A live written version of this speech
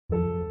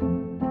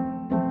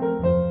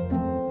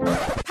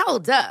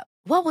Hold up.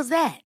 What was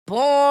that?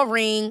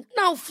 Boring.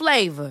 No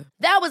flavor.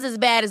 That was as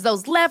bad as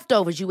those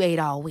leftovers you ate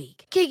all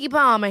week. Keke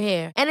Palmer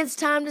here, and it's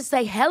time to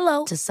say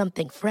hello to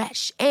something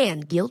fresh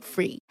and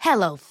guilt-free.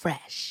 Hello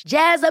Fresh.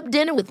 Jazz up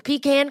dinner with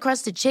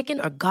pecan-crusted chicken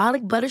or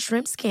garlic butter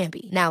shrimp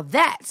scampi. Now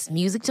that's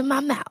music to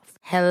my mouth.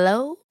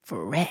 Hello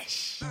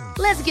Fresh.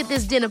 Let's get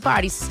this dinner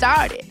party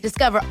started.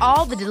 Discover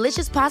all the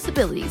delicious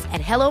possibilities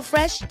at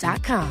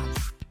hellofresh.com.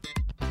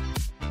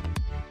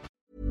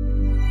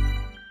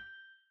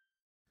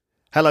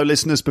 Hello,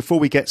 listeners. Before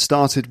we get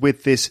started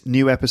with this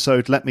new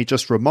episode, let me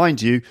just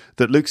remind you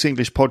that Luke's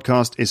English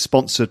podcast is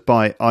sponsored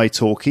by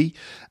italki.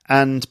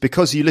 And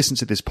because you listen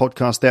to this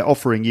podcast, they're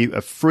offering you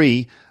a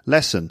free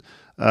lesson.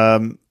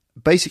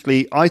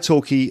 Basically,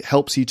 italki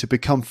helps you to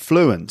become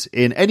fluent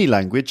in any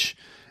language,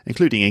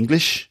 including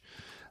English.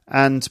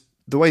 And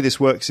the way this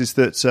works is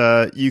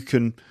that you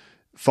can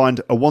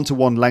find a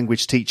one-to-one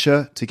language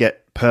teacher to get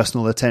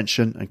personal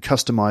attention and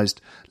customized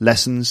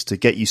lessons to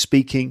get you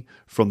speaking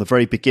from the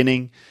very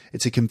beginning.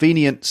 It's a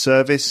convenient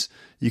service.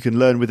 You can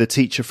learn with a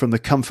teacher from the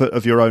comfort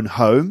of your own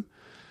home.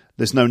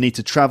 There's no need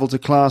to travel to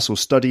class or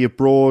study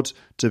abroad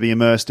to be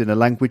immersed in a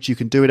language. You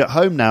can do it at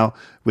home now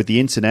with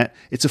the internet.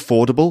 It's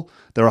affordable.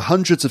 There are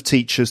hundreds of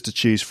teachers to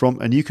choose from,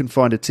 and you can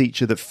find a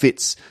teacher that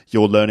fits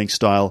your learning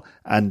style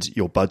and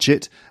your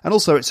budget. And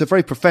also, it's a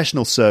very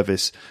professional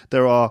service.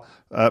 There are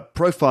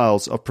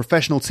profiles of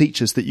professional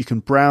teachers that you can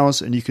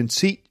browse, and you can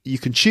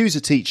choose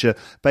a teacher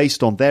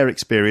based on their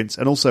experience,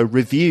 and also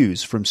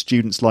reviews from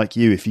students like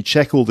you. If you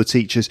check all the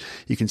teachers,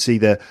 you can see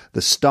the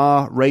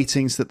star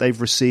ratings that they've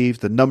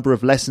received, the number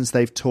of lessons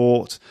they've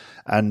taught,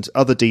 and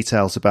other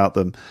details about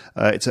them.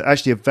 It's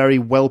actually a very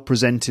well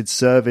presented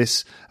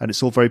service, and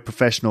it's all very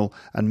professional,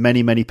 and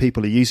many, many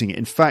people are using it.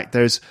 In fact,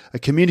 there's a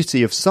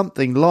community of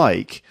something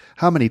like,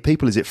 how many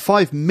people is it?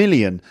 5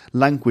 million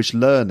language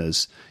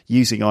learners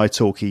using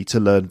italki to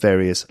learn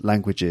various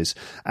languages.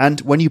 And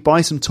when you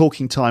buy some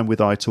talking time with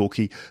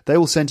italki, they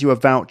will send you a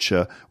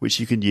voucher which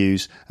you can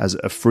use as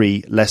a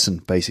free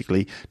lesson,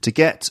 basically. To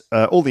get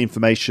all the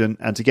information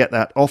and to get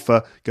that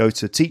offer, go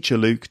to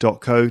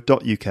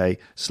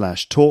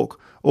teacherluke.co.uk/talk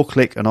or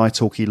click an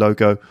italki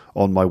logo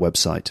on my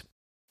website.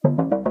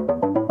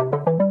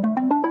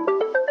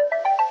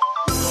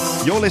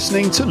 You're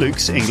listening to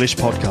Luke's English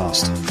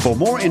Podcast. For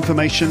more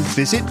information,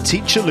 visit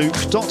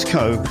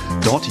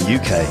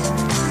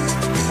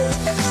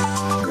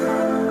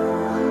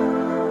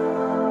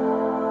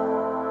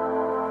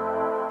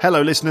teacherluke.co.uk.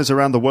 Hello, listeners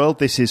around the world.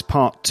 This is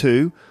part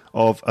 2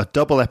 of a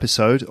double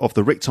episode of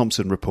the Rick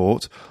Thompson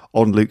Report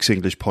on Luke's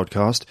English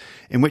Podcast,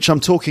 in which I'm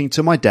talking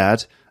to my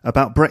dad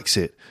about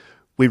Brexit.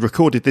 We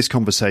recorded this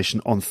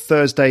conversation on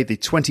Thursday, the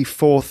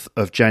 24th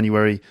of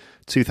January,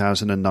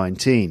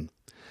 2019.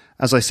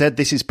 As I said,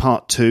 this is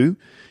part 2.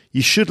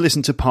 You should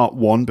listen to part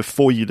 1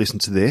 before you listen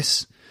to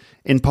this.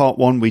 In part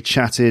 1, we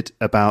chatted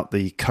about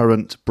the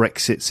current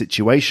Brexit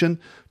situation,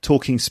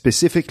 talking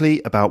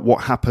specifically about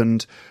what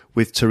happened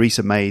with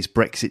Theresa May's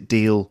Brexit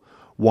deal,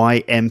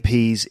 why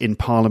MPs in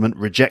Parliament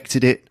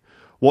rejected it,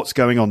 what's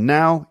going on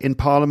now in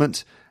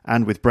Parliament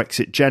and with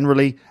Brexit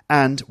generally,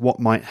 and what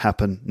might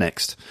happen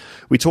next.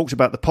 We talked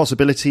about the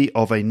possibility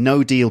of a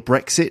no-deal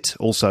Brexit,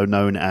 also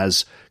known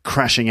as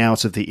crashing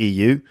out of the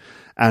EU,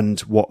 and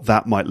what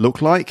that might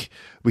look like.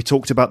 We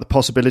talked about the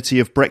possibility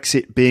of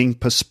Brexit being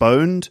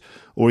postponed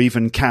or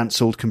even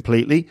cancelled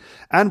completely,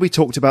 and we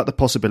talked about the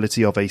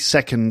possibility of a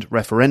second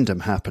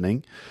referendum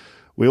happening.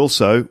 We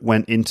also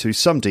went into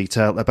some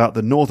detail about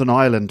the Northern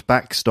Ireland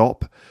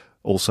backstop,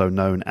 also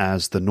known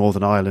as the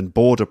Northern Ireland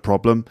border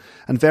problem,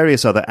 and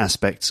various other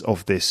aspects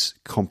of this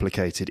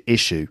complicated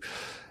issue.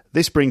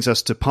 This brings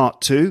us to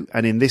part 2,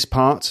 and in this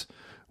part,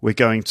 we're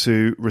going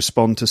to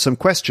respond to some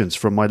questions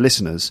from my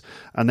listeners.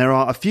 And there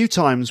are a few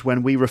times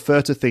when we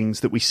refer to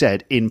things that we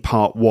said in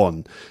part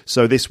 1.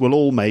 So this will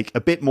all make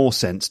a bit more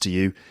sense to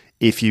you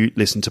if you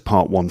listen to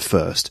part 1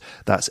 first.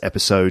 That's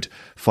episode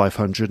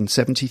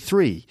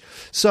 573.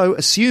 So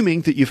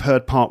assuming that you've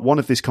heard part 1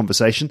 of this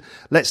conversation,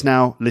 let's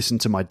now listen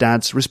to my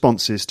dad's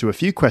responses to a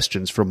few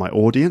questions from my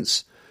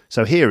audience.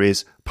 So here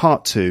is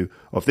part 2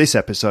 of this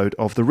episode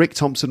of the Rick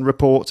Thompson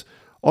Report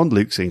on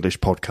Luke's English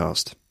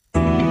Podcast.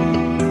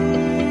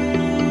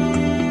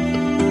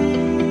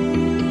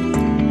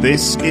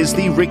 This is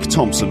the Rick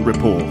Thompson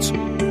Report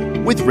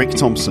with Rick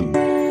Thompson.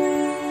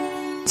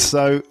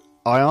 So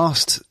I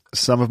asked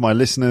some of my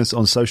listeners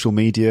on social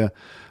media,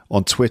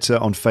 on Twitter,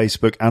 on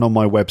Facebook, and on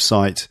my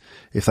website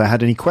if they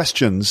had any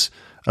questions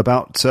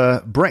about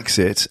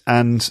Brexit,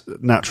 and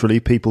naturally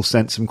people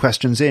sent some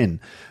questions in,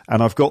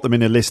 and I've got them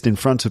in a list in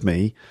front of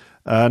me.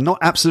 Not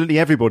absolutely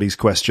everybody's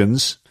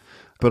questions,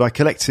 but I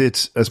collected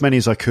as many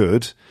as I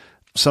could.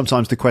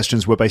 Sometimes the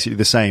questions were basically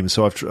the same,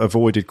 so I've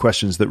avoided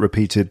questions that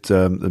repeated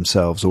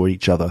themselves or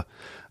each other.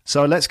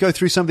 So let's go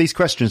through some of these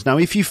questions. Now,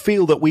 if you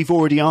feel that we've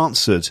already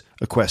answered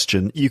a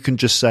question, you can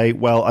just say,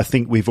 well, I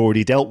think we've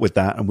already dealt with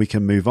that and we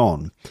can move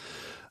on.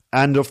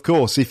 And of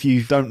course, if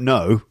you don't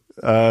know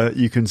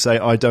you can say,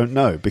 I don't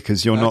know,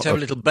 because you're not... I have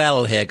a little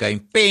bell here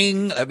going,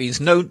 bing, that means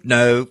no,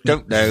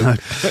 don't know.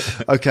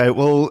 Okay,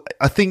 well,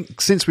 I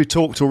think since we've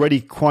talked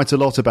already quite a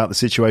lot about the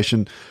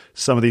situation,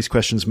 some of these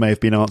questions may have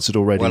been answered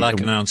already. Well, I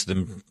can answer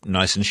them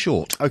nice and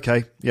short.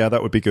 Okay, yeah,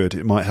 that would be good.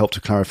 It might help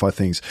to clarify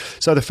things.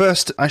 So the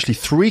first, actually,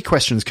 3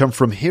 questions come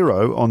from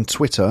Hero on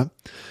Twitter.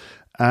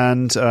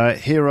 And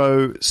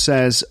Hero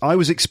says, I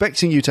was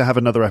expecting you to have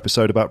another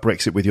episode about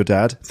Brexit with your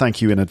dad.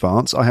 Thank you in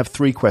advance. I have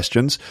 3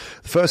 questions.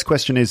 The first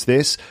question is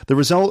this. The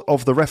result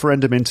of the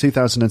referendum in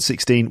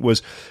 2016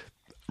 was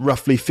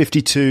roughly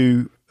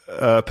 52% to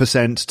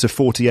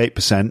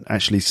 48%,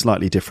 actually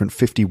slightly different,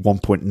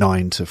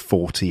 51.9 to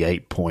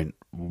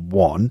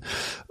 48.1.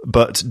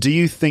 But do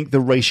you think the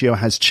ratio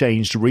has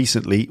changed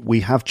recently?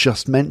 We have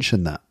just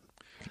mentioned that.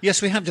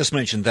 Yes, we have just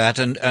mentioned that,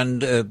 and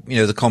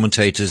the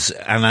commentators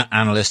and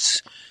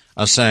analysts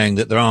are saying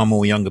that there are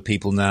more younger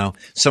people now.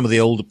 Some of the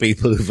older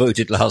people who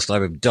voted last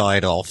time have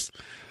died off,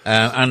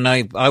 and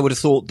I would have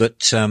thought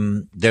that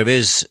there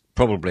is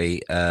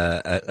probably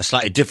a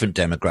slightly different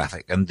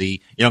demographic, and the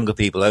younger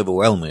people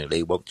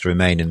overwhelmingly want to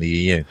remain in the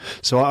EU.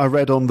 So I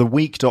read on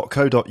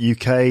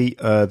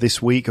theweek.co.uk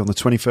this week on the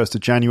 21st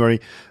of January.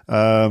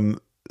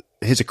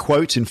 Here's a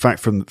quote, in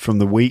fact, from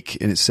the Week,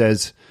 and it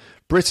says,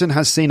 Britain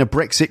has seen a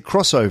Brexit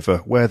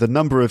crossover where the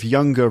number of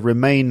younger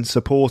Remain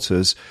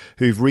supporters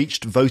who've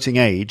reached voting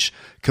age,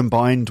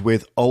 combined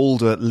with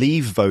older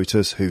Leave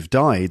voters who've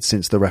died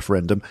since the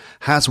referendum,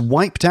 has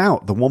wiped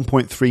out the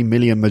 1.3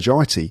 million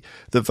majority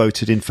that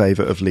voted in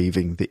favour of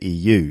leaving the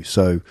EU.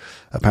 So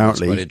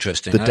apparently... That's quite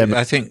interesting.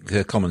 I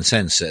think common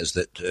sense says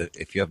that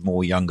if you have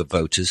more younger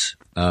voters,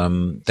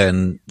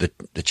 then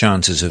the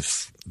chances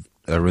of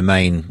a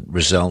Remain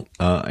result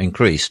are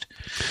increased.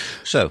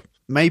 So...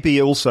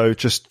 Maybe also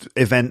just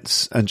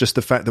events and just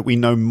the fact that we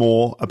know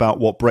more about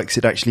what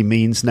Brexit actually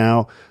means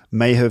now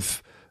may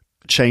have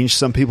changed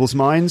some people's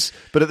minds.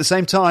 But at the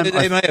same time...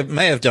 They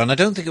may have done. I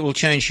don't think it will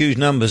change huge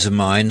numbers of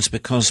minds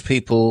because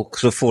people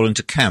sort of fall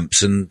into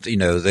camps and,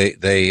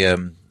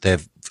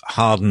 they've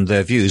hardened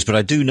their views. But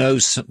I do know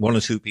 1 or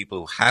 2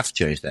 people who have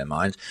changed their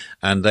minds,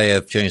 and they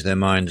have changed their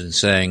mind in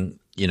saying,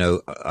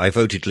 I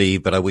voted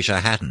Leave, but I wish I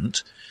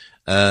hadn't.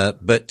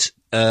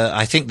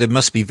 I think there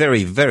must be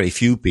very, very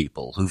few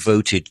people who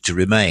voted to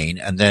Remain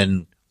and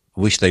then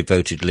wish they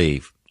voted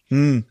Leave.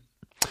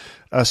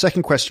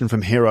 Second question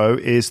from Hero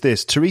is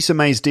this. Theresa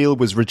May's deal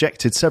was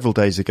rejected several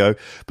days ago,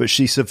 but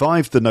she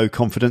survived the no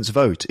confidence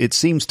vote. It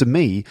seems to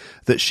me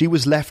that she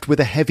was left with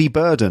a heavy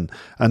burden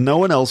and no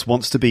one else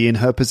wants to be in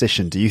her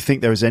position. Do you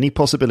think there is any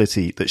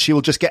possibility that she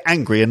will just get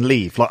angry and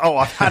leave? Like, oh,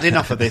 I've had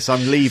enough of this,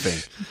 I'm leaving.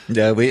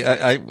 Yeah,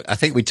 I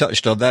think we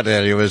touched on that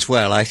earlier as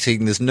well. I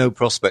think there's no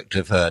prospect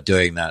of her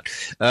doing that.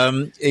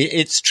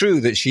 It's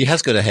true that she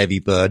has got a heavy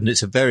burden.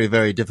 It's a very,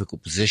 very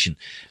difficult position.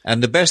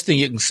 And the best thing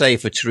you can say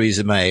for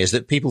Theresa May is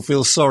that people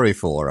feel sorry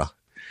for her.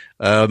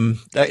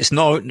 It's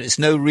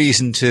no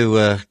reason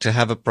to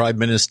have a prime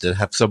minister,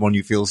 have someone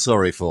you feel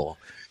sorry for.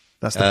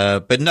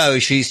 But no,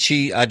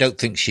 I don't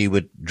think she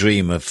would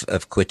dream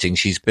of quitting.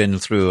 She's been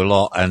through a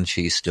lot and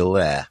she's still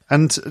there.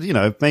 And,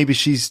 maybe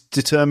she's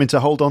determined to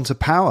hold on to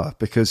power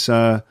because,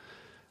 I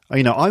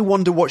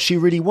wonder what she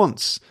really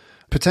wants.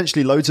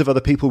 Potentially loads of other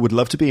people would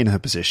love to be in her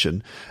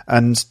position.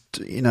 And,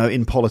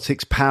 in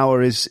politics,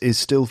 power is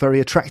still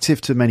very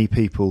attractive to many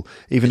people,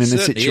 even in a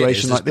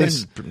situation like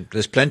this.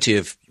 There's plenty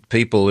of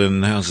people in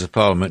the Houses of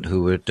Parliament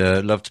who would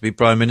love to be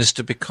Prime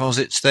Minister because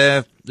it's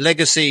their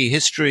legacy,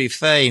 history,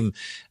 fame.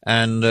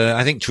 And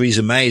I think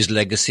Theresa May's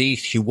legacy,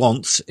 she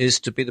wants,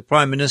 is to be the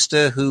Prime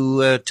Minister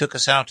who took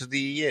us out of the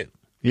EU.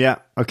 Yeah.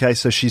 Okay.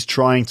 So she's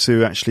trying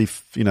to actually,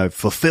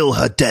 fulfill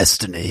her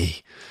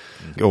destiny.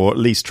 Or at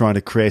least trying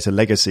to create a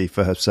legacy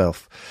for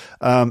herself.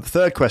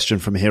 Third question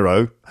from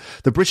Hero.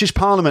 The British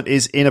Parliament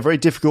is in a very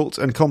difficult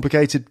and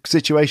complicated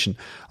situation.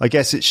 I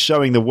guess it's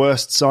showing the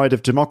worst side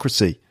of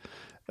democracy.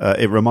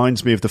 It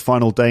reminds me of the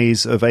final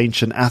days of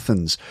ancient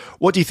Athens.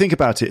 What do you think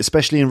about it,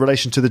 especially in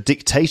relation to the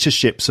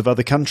dictatorships of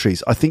other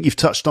countries? I think you've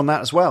touched on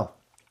that as well.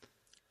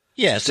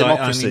 Yes,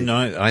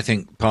 I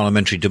think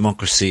parliamentary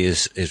democracy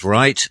is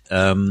right.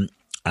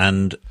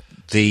 And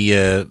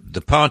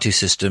the party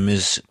system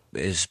is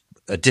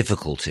a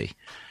difficulty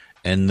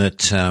in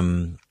that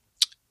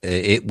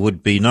it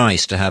would be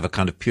nice to have a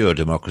kind of pure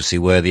democracy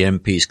where the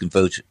MPs can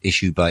vote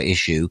issue by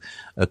issue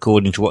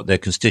according to what their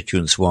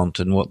constituents want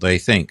and what they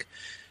think.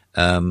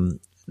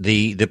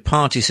 The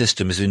party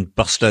system has been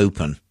bust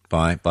open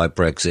by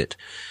Brexit,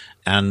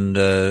 and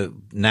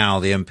now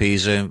the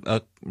MPs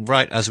are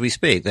right as we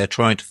speak. They're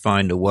trying to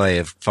find a way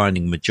of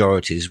finding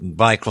majorities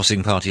by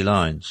crossing party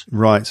lines.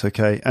 Right,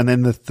 okay. And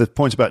then the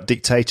point about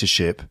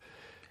dictatorship,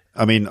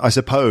 I mean, I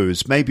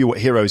suppose maybe what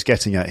Hero's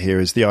getting at here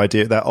is the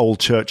idea, that old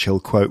Churchill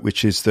quote,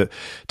 which is that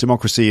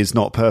democracy is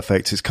not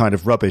perfect. It's kind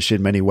of rubbish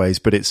in many ways,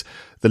 but it's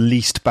the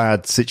least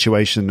bad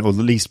situation or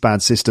the least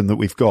bad system that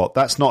we've got.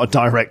 That's not a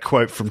direct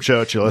quote from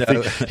Churchill. I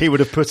think he would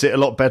have put it a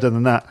lot better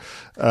than that.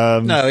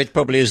 No, it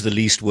probably is the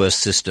least worst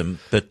system,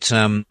 but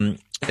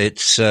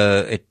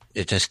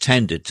it has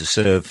tended to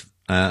serve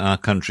our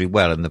country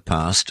well in the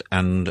past,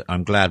 and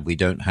I'm glad we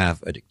don't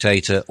have a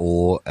dictator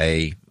or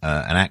an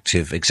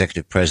active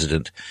executive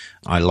president.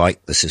 I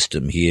like the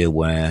system here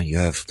where you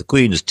have the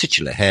Queen as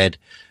titular head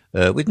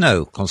with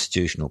no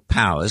constitutional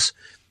powers,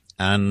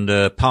 and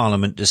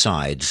Parliament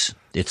decides.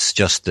 It's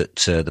just that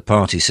the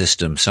party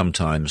system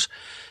sometimes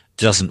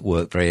doesn't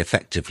work very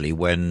effectively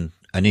when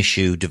an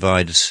issue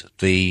divides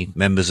the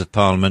members of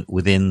Parliament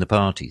within the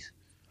parties.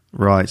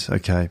 Right,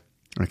 okay.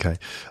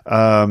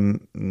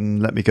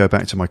 Let me go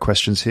back to my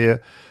questions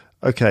here.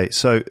 Okay,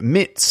 so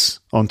Mitz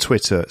on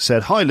Twitter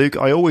said, "Hi Luke,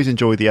 I always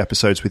enjoy the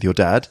episodes with your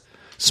dad."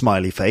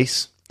 Smiley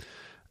face.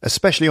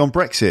 Especially on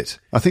Brexit.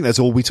 I think that's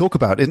all we talk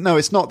about. No,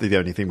 it's not the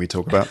only thing we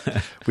talk about.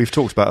 We've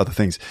talked about other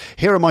things.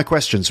 Here are my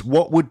questions.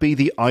 What would be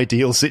the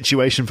ideal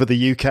situation for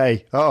the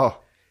UK? Oh.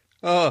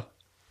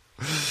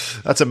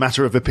 That's a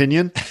matter of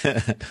opinion.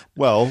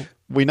 Well,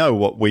 we know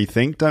what we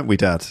think, don't we,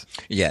 Dad?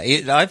 Yeah,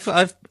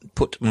 I've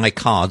put my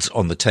cards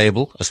on the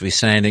table, as we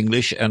say in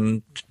English,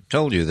 and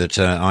told you that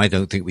I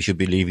don't think we should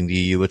be leaving the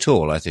EU at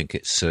all. I think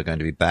it's going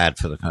to be bad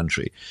for the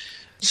country.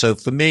 So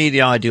for me,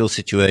 the ideal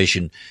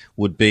situation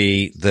would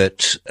be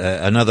that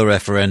another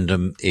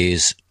referendum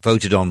is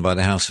voted on by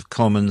the House of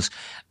Commons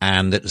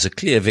and that there's a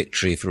clear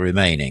victory for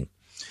remaining.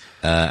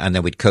 And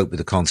then we'd cope with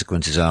the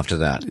consequences after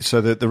that.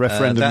 So the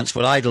referendum... that's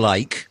what I'd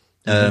like.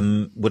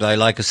 Would I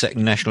like a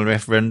second national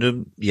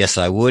referendum? Yes,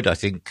 I would. I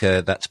think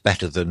that's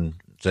better than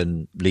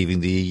leaving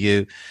the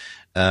EU.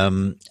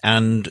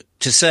 And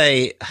to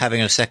say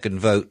having a second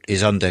vote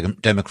is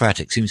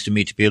undemocratic seems to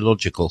me to be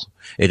illogical.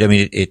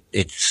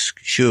 It's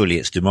surely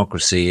it's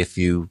democracy if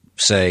you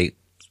say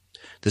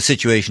the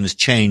situation has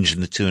changed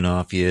in the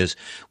 2.5 years.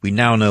 We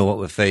now know what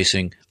we're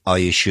facing. Are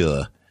you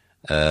sure?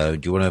 Do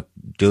you want to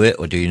do it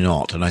or do you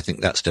not? And I think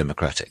that's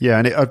democratic. Yeah,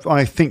 and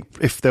I think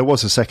if there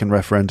was a second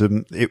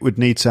referendum, it would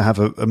need to have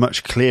a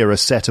much clearer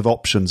set of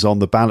options on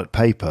the ballot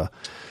paper.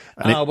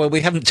 Well,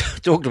 we haven't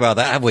talked about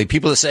that, have we?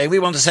 People are saying, we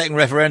want a second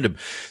referendum.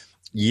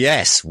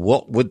 Yes,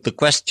 what would the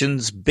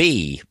questions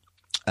be?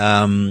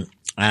 And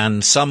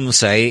some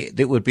say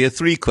it would be a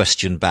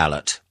 3-question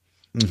ballot.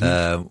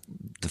 Mm-hmm.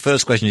 The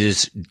first question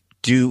is,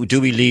 do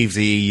we leave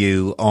the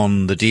EU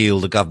on the deal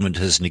the government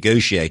has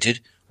negotiated,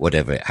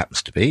 whatever it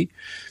happens to be?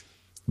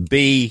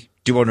 B,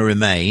 do you want to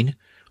remain?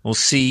 Or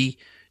C,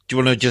 do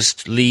you want to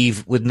just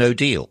leave with no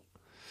deal?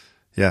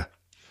 Yeah.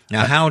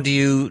 Now, how do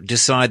you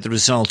decide the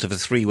result of a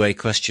 3-way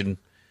question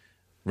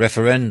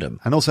referendum?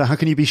 And also, how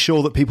can you be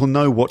sure that people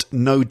know what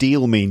no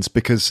deal means?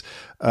 Because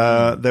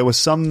there were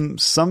some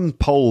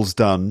polls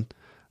done.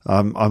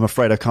 I'm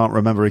afraid I can't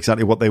remember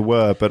exactly what they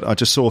were, but I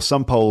just saw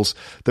some polls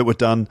that were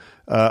done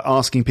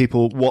asking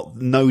people what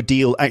no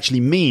deal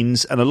actually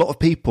means. And a lot of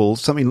people,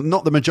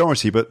 not the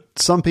majority, but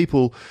some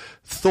people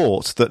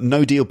thought that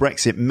no deal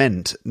Brexit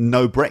meant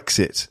no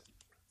Brexit.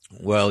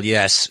 Well,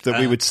 yes. That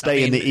we would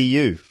stay in the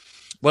EU.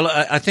 Well,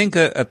 I think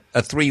a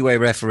 3-way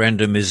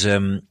referendum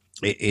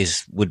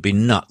would be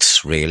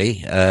nuts,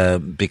 really,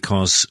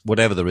 because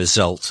whatever the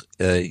result,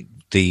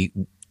 the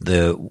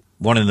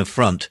one in the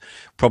front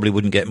probably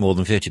wouldn't get more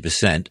than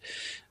 50%.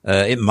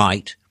 It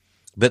might,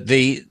 but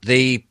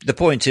the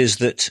point is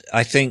that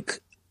I think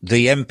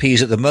the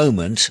MPs at the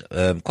moment,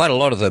 quite a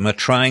lot of them, are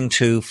trying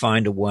to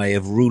find a way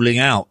of ruling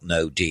out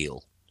no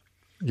deal.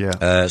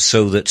 Yeah.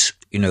 So that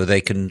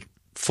they can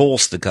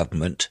force the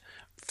government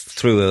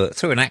through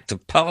an act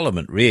of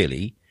parliament,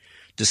 really,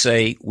 to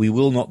say we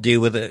will not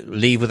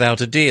leave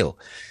without a deal.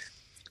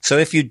 So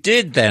if you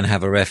did then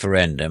have a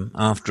referendum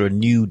after a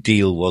new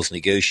deal was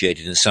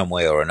negotiated in some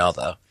way or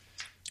another,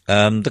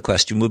 the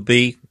question would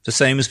be the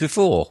same as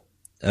before.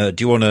 Do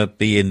you want to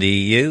be in the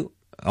EU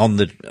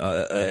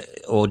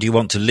or do you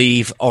want to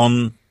leave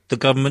on the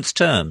government's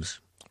terms?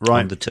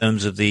 Right. On the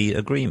terms of the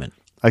agreement.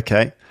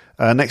 Okay.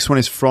 Next one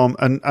is from,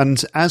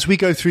 and as we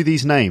go through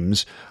these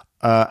names,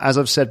 as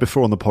I've said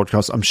before on the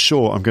podcast, I'm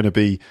sure I'm going to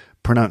be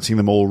pronouncing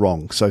them all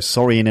wrong, so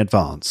sorry in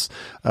advance.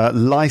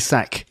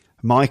 Lysak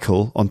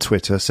Michael on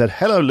Twitter said,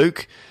 "Hello,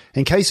 Luke.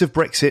 In case of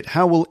Brexit,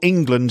 how will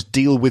England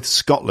deal with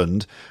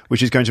Scotland,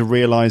 which is going to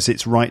realise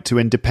its right to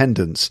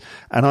independence?"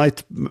 And I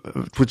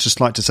would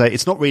just like to say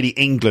it's not really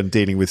England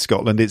dealing with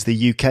Scotland, it's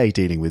the UK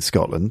dealing with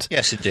Scotland.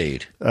 Yes,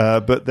 indeed.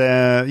 But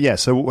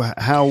so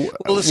how...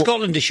 Well, the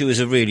Scotland issue is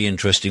a really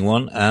interesting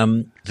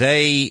one.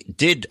 They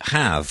did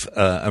have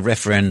a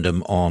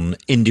referendum on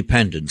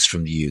independence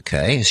from the UK,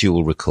 as you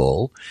will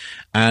recall,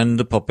 and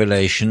the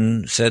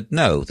population said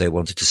no, they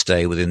wanted to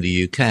stay within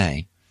the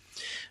UK.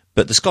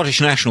 But the Scottish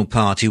National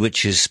Party,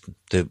 which is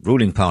the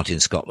ruling party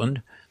in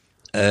Scotland,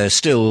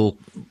 still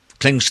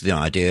clings to the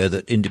idea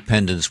that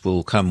independence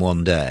will come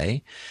one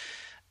day.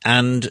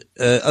 And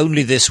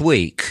only this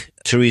week,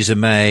 Theresa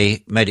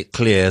May made it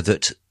clear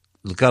that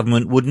the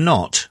government would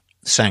not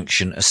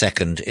sanction a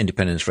second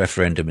independence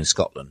referendum in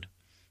Scotland.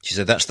 She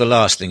said that's the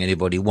last thing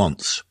anybody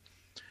wants.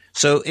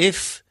 So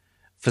if,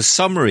 for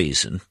some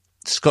reason,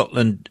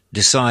 Scotland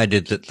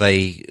decided that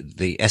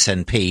the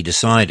SNP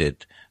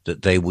decided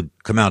that they would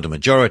come out a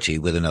majority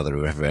with another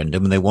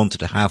referendum and they wanted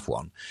to have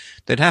one,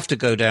 they'd have to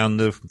go down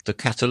the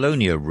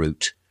Catalonia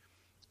route,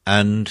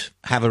 and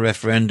have a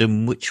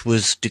referendum which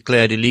was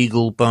declared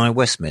illegal by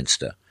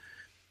Westminster.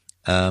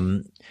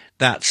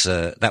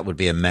 That would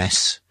be a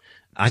mess.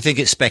 I think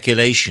it's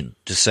speculation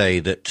to say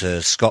that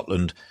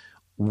Scotland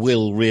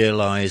will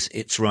realise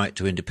its right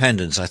to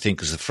independence, I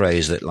think is the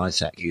phrase that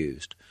Lysaght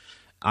used.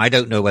 I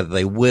don't know whether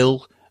they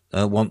will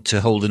want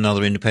to hold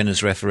another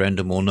independence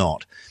referendum or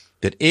not.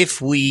 But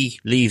if we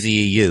leave the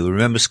EU,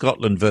 remember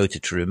Scotland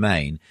voted to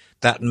remain,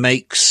 that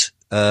makes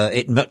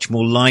it much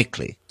more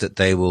likely that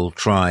they will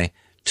try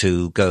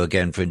to go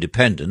again for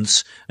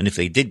independence. And if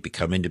they did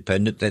become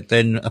independent, they'd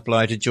then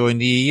apply to join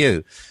the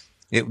EU.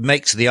 It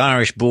makes the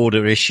Irish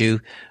border issue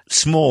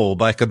small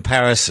by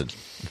comparison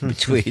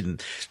between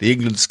the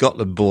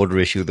England-Scotland border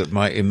issue that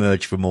might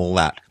emerge from all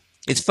that.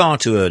 It's far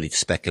too early to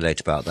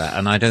speculate about that,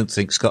 and I don't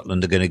think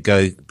Scotland are going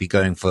to be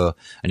going for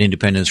an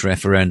independence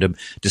referendum,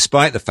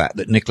 despite the fact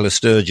that Nicola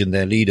Sturgeon,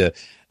 their leader,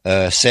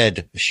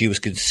 said she was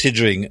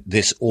considering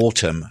this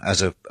autumn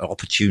as an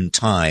opportune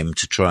time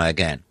to try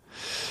again.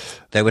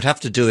 They would have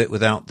to do it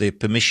without the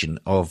permission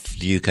of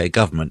the UK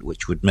government,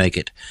 which would make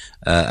it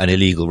an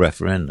illegal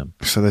referendum.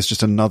 So there's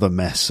just another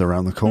mess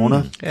around the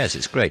corner. Yes,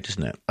 it's great,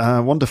 isn't it?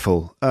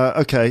 Wonderful.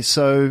 Okay,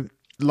 so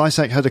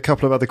Lysaght had a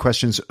couple of other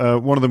questions.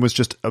 One of them was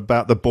just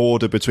about the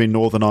border between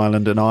Northern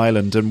Ireland and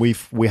Ireland, and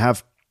we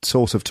have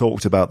sort of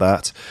talked about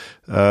that.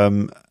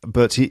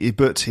 But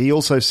he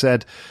also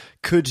said,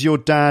 could your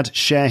dad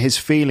share his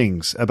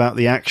feelings about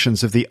the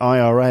actions of the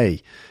IRA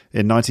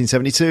in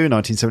 1972,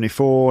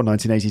 1974,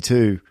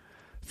 1982?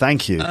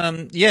 Thank you.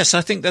 Yes,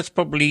 I think that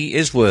probably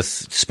is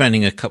worth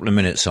spending a couple of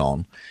minutes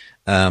on.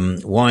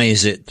 Why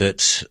is it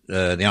that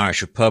the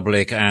Irish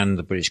Republic and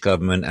the British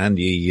government and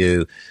the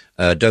EU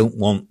don't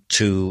want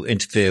to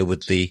interfere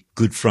with the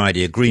Good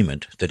Friday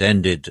Agreement that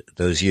ended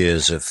those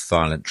years of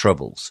violent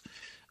troubles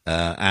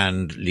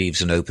and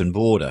leaves an open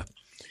border?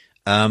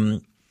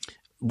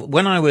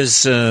 When I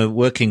was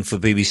working for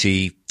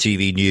BBC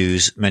TV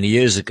News many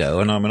years ago,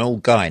 and I'm an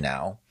old guy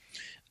now,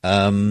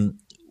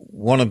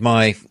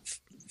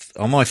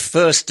 on my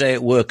first day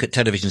at work at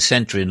Television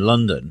Centre in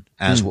London,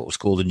 as what was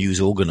called a news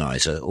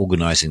organiser,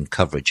 organising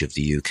coverage of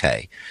the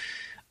UK,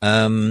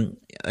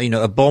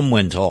 a bomb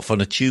went off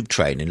on a tube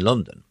train in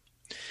London,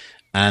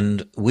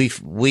 and we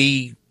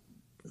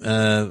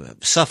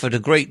suffered a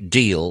great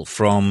deal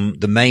from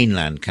the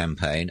mainland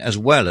campaign as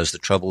well as the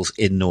troubles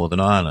in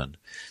Northern Ireland.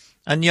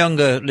 And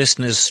younger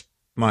listeners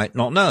might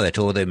not know it,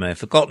 or they may have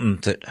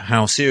forgotten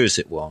how serious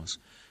it was.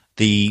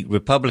 The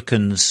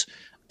Republicans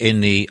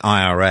in the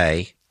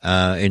IRA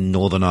in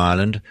Northern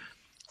Ireland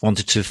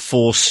wanted to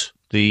force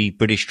the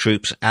British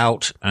troops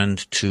out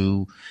and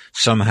to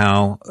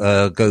somehow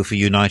go for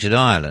United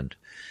Ireland.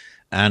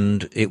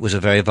 And it was a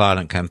very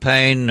violent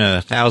campaign.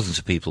 Thousands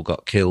of people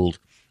got killed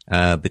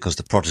because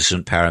the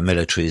Protestant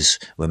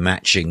paramilitaries were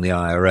matching the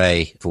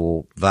IRA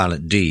for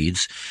violent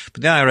deeds.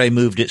 But the IRA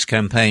moved its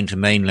campaign to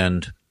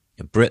mainland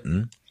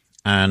Britain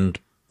and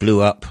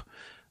blew up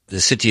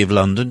the City of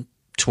London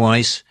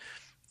twice.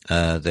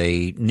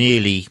 They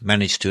nearly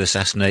managed to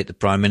assassinate the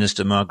Prime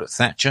Minister, Margaret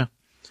Thatcher,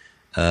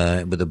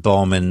 with a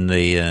bomb in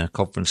the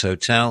conference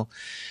hotel.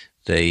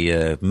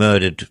 They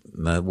murdered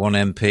one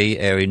MP,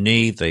 Airey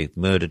Neave. They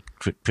murdered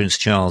Prince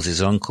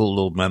Charles's uncle,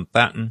 Lord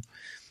Mountbatten.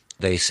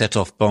 They set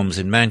off bombs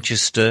in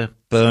Manchester,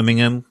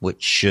 Birmingham,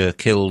 which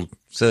killed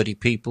 30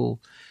 people.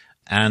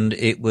 And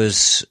it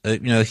was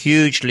a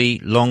hugely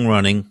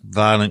long-running,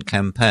 violent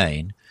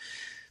campaign.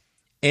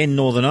 In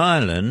Northern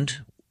Ireland,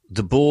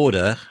 the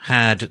border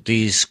had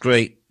these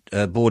great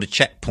border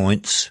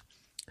checkpoints,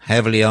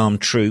 heavily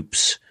armed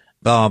troops,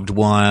 barbed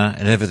wire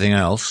and everything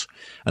else,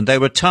 and they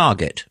were a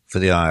target for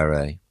the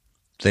IRA.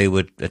 They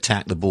would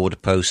attack the border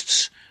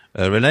posts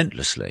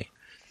relentlessly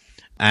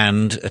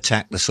and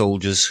attack the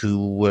soldiers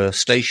who were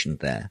stationed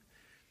there.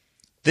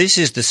 This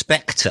is the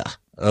spectre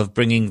of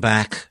bringing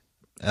back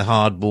a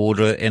hard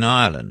border in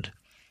Ireland.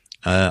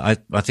 I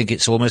think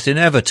it's almost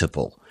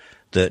inevitable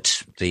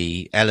that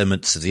the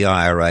elements of the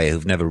IRA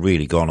who've never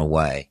really gone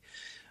away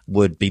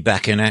would be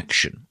back in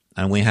action.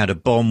 And we had a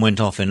bomb went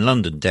off in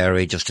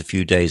Londonderry just a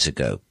few days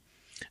ago.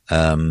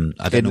 I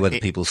don't know whether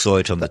people saw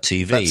it on the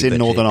TV. That's in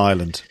Northern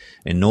Ireland.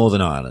 In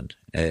Northern Ireland.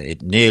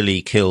 It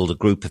nearly killed a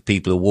group of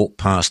people who walked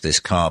past this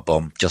car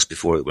bomb just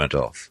before it went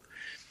off.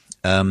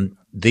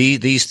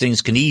 These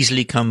things can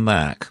easily come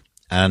back.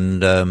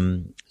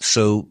 And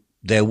so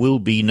there will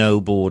be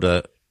no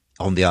border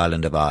on the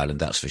island of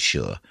Ireland, that's for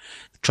sure.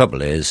 The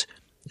trouble is,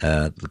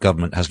 the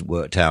government hasn't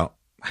worked out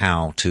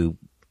how to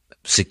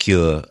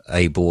secure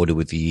a border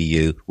with the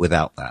EU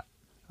without that.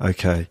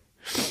 Okay.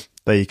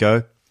 There you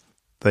go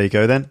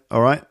then.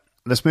 All right.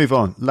 Let's move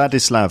on.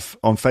 Ladislav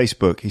on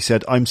Facebook, he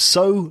said, I'm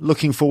so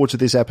looking forward to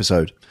this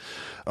episode.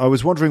 I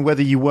was wondering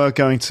whether you were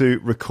going to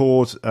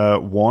record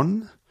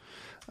one.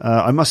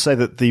 I must say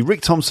that the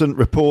Rick Thompson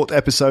Report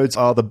episodes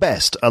are the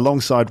best,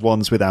 alongside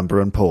ones with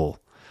Amber and Paul.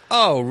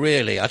 Oh,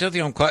 really? I don't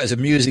think I'm quite as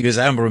amusing as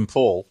Amber and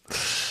Paul.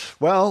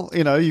 Well,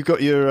 you've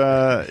got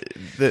your.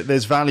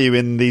 There's value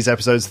in these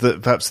episodes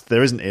that perhaps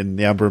there isn't in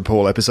the Amber and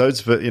Paul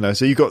episodes, but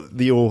so you've got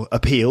your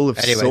appeal of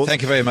anyway. sorts.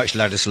 Thank you very much,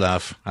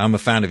 Ladislav. I'm a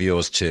fan of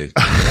yours too.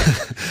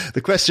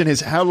 The question is,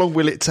 how long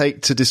will it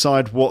take to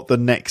decide what the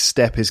next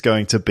step is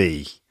going to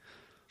be?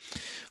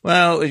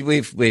 Well,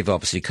 we've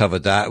obviously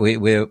covered that.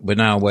 We're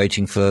now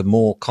waiting for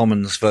more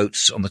Commons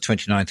votes on the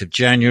 29th of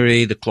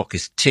January. The clock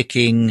is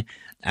ticking,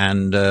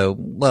 and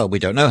we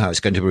don't know how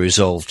it's going to be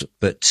resolved.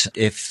 But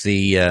if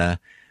the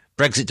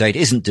Brexit date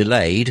isn't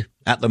delayed,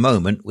 at the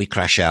moment, we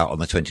crash out on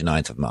the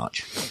 29th of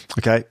March.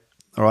 Okay.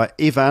 All right.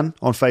 Ivan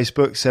on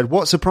Facebook said,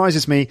 what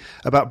surprises me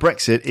about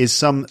Brexit is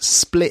some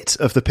split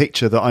of the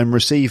picture that I'm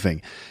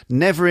receiving.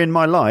 Never in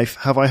my life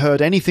have I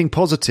heard anything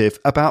positive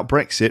about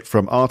Brexit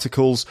from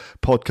articles,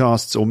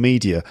 podcasts or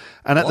media.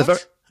 And at the very...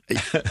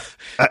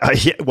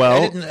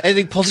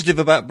 anything positive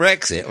about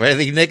Brexit or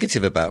anything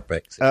negative about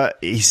Brexit?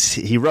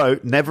 He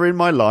wrote, never in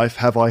my life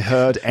have I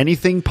heard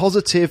anything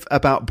positive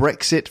about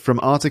Brexit from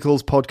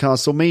articles,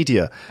 podcasts or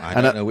media. I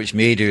don't know which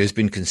media has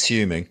been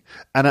consuming.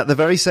 And at the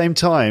very same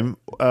time,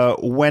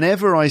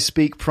 whenever I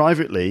speak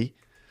privately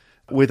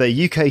with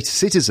a UK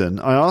citizen,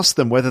 I ask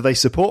them whether they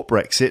support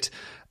Brexit,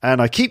 and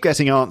I keep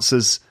getting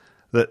answers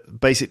that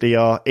basically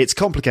are, it's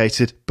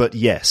complicated, but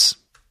yes.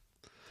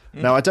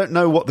 Now, I don't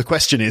know what the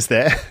question is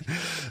there,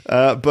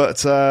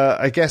 but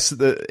I guess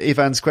that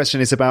Ivan's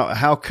question is about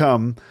how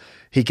come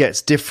he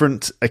gets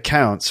different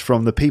accounts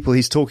from the people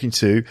he's talking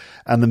to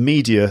and the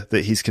media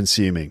that he's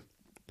consuming.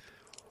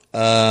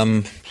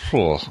 Obviously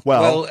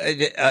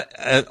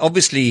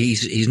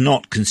he's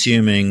not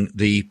consuming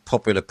the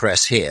popular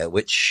press here,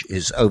 which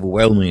is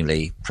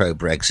overwhelmingly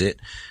pro-Brexit.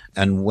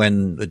 And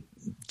when the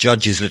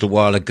judges a little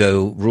while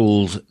ago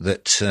ruled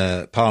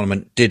that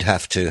Parliament did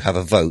have to have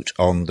a vote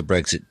on the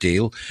Brexit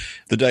deal,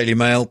 the Daily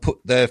Mail put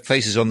their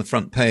faces on the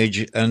front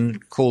page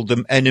and called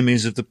them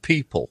enemies of the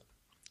people.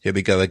 Here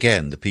we go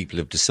again. The people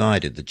have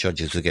decided. The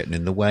judges are getting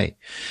in the way.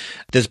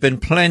 There's been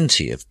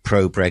plenty of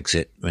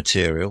pro-Brexit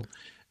material.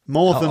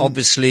 More than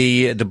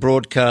obviously, the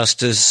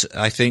broadcasters,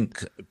 I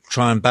think,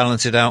 try and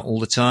balance it out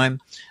all the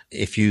time.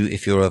 If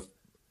you're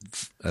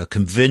a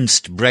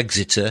convinced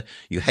Brexiter,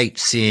 you hate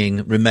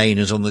seeing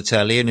Remainers on the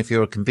telly, and if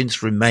you're a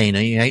convinced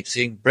Remainer, you hate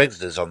seeing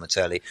Brexiters on the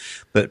telly.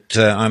 But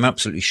I'm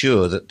absolutely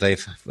sure that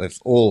they've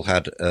all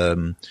had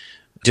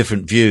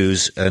different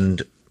views,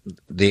 and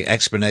the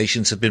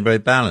explanations have been very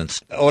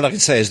balanced. All I can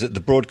say is that the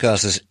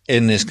broadcasters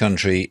in this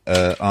country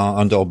are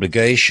under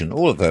obligation,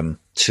 all of them,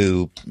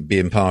 to be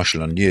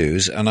impartial on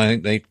news, and I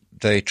think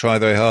they try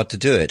very hard to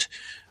do it.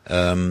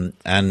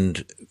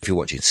 And if you're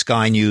watching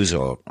Sky News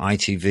or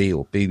ITV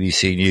or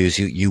BBC News,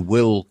 you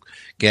will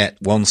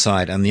get one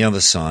side and the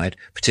other side,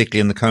 particularly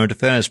in the current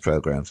affairs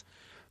programmes.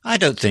 I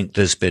don't think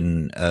there's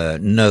been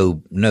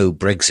no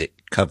Brexit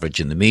coverage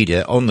in the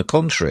media. On the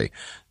contrary,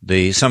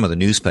 some of the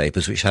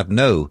newspapers, which have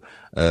no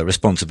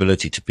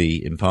responsibility to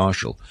be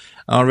impartial,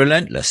 are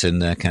relentless in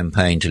their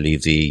campaign to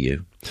leave the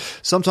EU.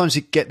 Sometimes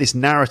you get this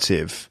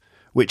narrative,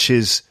 which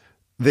is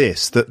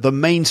that the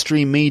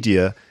mainstream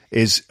media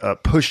is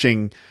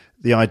pushing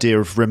the idea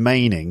of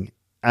remaining,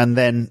 and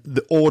then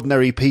the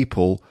ordinary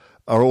people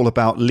are all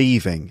about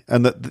leaving,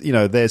 and that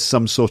there's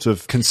some sort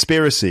of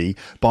conspiracy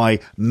by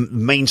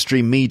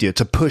mainstream media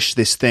to push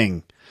this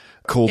thing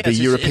called the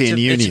European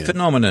Union. It's a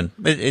phenomenon.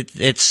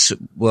 It's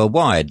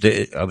worldwide.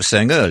 I was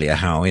saying earlier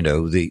how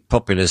the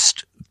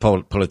populist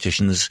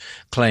politicians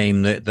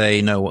claim that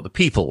they know what the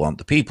people want.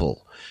 The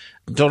people.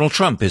 Donald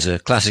Trump is a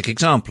classic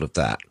example of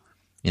that.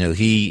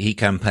 He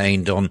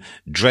campaigned on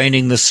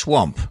draining the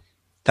swamp.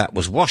 That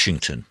was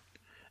Washington.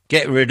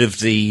 Get rid of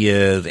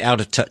the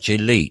out-of-touch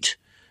elite.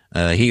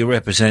 He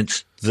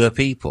represents the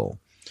people.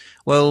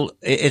 Well,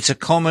 it's a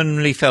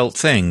commonly felt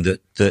thing that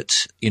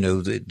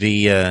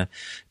the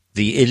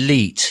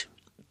elite,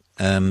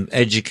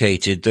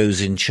 educated,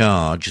 those in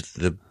charge,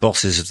 the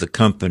bosses of the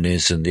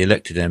companies and the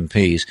elected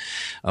MPs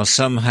are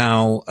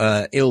somehow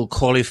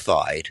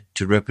ill-qualified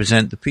to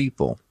represent the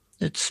people.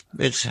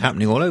 It's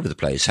happening all over the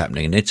place. It's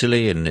happening in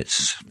Italy, and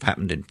it's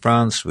happened in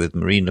France with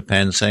Marine Le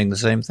Pen saying the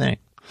same thing.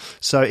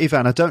 So,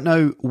 Ivan, I don't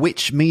know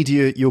which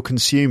media you're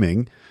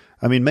consuming.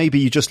 I mean, maybe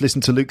you just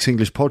listen to Luke's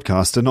English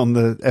podcast, and on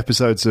the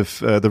episodes of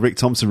the Rick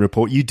Thompson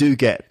Report, you do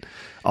get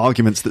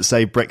arguments that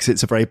say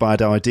Brexit's a very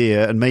bad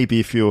idea. And maybe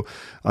if you're,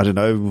 I don't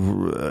know,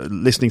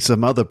 listening to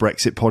some other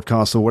Brexit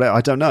podcasts or whatever,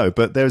 I don't know.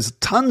 But there's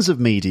tons of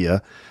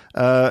media.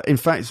 In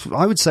fact,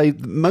 I would say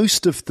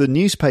most of the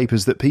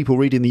newspapers that people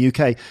read in the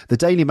UK, the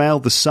Daily Mail,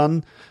 the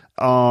Sun,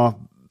 are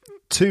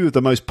two of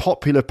the most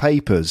popular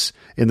papers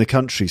in the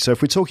country. So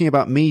if we're talking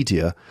about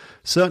media,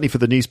 certainly for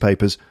the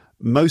newspapers,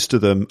 most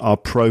of them are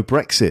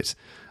pro-Brexit.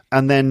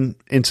 And then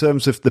in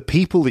terms of the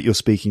people that you're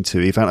speaking to,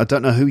 Ivan, I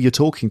don't know who you're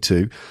talking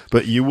to,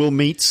 but you will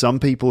meet some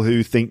people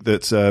who think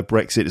that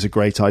Brexit is a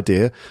great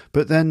idea.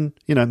 But then,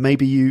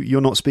 maybe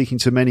you're not speaking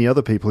to many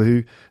other people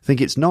who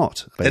think it's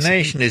not. Basically. The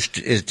nation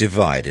is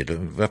divided,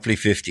 roughly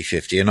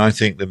 50-50, and I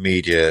think the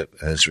media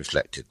has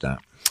reflected that.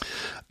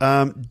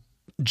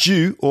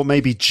 Ju, or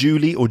maybe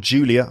Julie or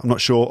Julia, I'm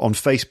not sure, on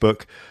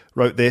Facebook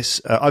wrote this.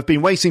 I've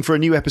been waiting for a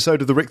new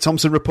episode of the Rick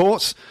Thompson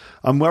Report.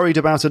 I'm worried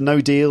about a no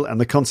deal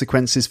and the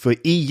consequences for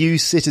EU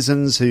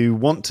citizens who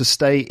want to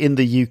stay in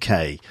the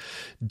UK.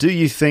 Do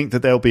you think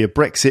that there'll be a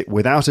Brexit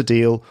without a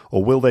deal,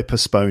 or will they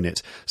postpone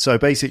it? So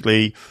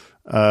basically,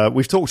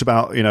 we've talked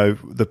about,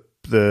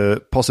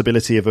 the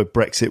possibility of a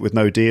Brexit with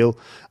no deal.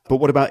 But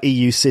what about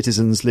EU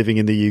citizens living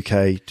in the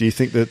UK? Do you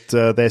think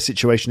that their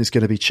situation is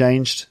going to be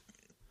changed?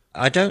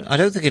 I don't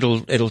think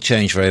it'll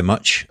change very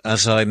much.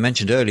 As I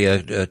mentioned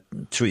earlier,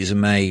 Theresa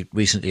May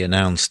recently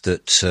announced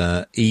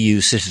that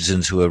EU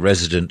citizens who are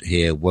resident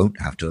here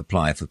won't have to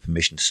apply for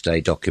permission to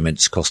stay,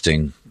 documents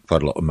costing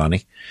quite a lot of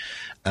money.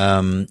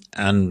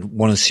 And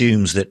one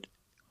assumes that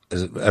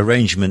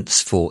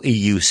arrangements for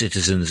EU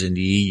citizens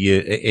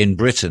in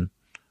Britain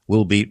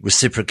will be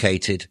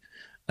reciprocated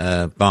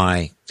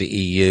by the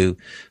EU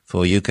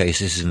for UK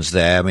citizens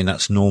there. I mean,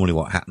 that's normally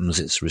what happens.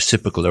 It's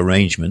reciprocal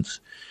arrangements.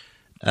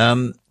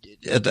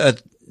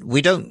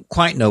 We don't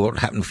quite know what will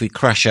happen if we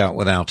crash out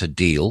without a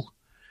deal.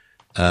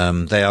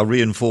 They are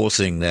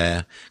reinforcing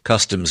their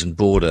customs and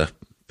border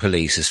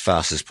police as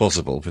fast as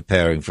possible,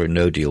 preparing for a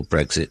no-deal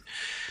Brexit.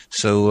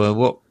 So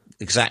what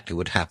exactly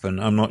would happen,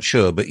 I'm not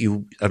sure. But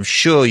I'm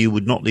sure you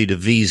would not need a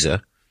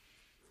visa,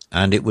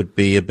 and it would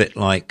be a bit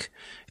like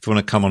if you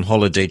want to come on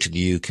holiday to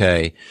the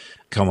UK,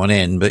 come on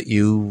in, but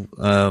you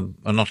are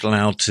not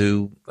allowed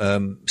to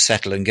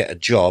settle and get a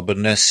job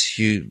unless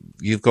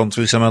you've gone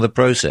through some other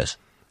process.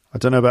 I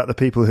don't know about the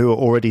people who are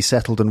already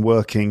settled and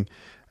working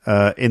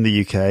in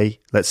the UK.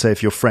 Let's say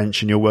if you're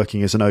French and you're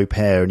working as an au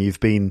pair and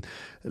you've been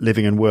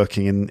living and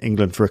working in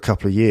England for a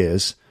couple of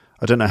years,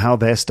 I don't know how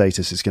their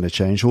status is going to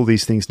change. All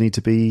these things need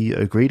to be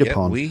agreed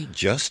upon. We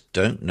just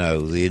don't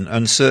know. The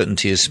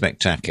uncertainty is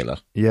spectacular.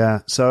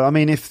 Yeah. So, I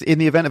mean, if in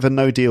the event of a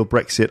no-deal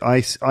Brexit,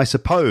 I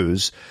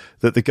suppose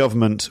that the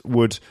government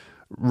would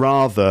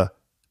rather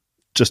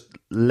just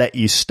let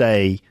you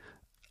stay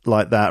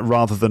like that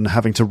rather than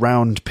having to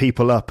round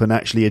people up and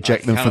actually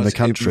eject them from the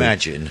country.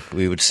 Imagine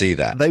we would see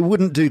that. They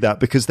wouldn't do that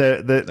because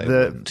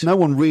no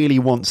one really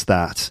wants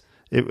that.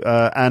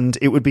 And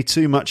it would be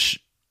too much...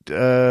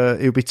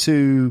 it would be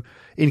too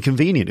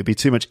inconvenient. It'd be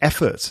too much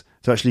effort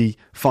to actually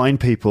find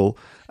people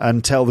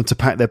and tell them to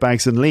pack their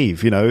bags and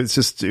leave.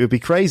 It would be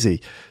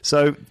crazy.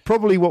 So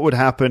probably what would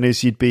happen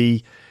is you'd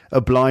be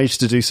obliged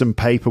to do some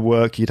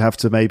paperwork. You'd have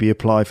to maybe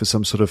apply for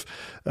some sort of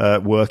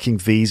working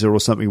visa or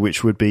something,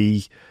 which would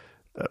be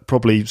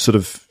probably sort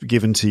of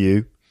given to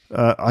you.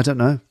 I don't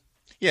know.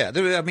 Yeah,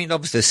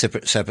 obviously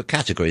there's separate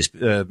categories.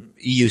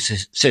 EU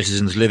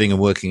citizens living and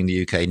working in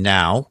the UK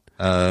now,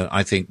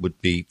 I think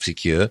would be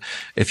secure.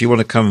 If you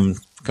want to come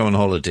on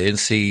holiday and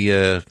see,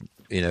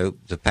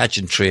 the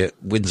pageantry at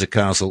Windsor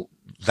Castle,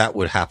 that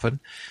would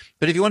happen.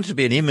 But if you wanted to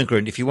be an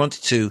immigrant, if you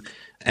wanted to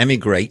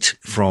emigrate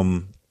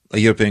from a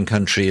European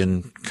country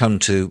and come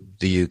to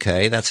the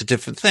UK, that's a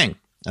different thing.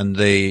 And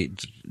they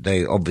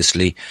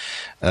obviously,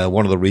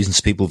 one of the reasons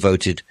people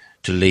voted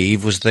to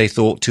leave was they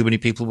thought too many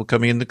people were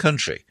coming in the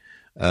country.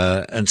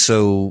 And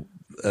so,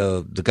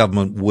 the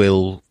government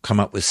will come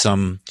up with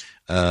some,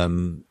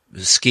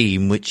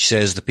 scheme which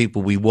says the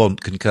people we want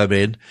can come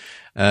in,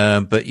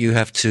 but you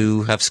have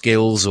to have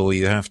skills or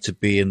you have to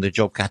be in the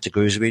job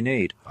categories we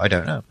need. I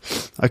don't know.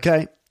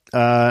 Okay.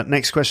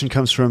 Next question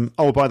comes from,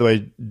 by the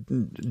way,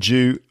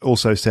 Ju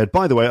also said,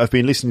 by the way, I've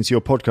been listening to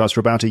your podcast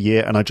for about a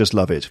year and I just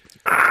love it.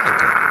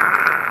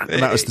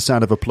 And that was the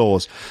sound of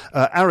applause.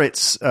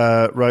 Aritz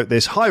wrote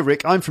this. Hi,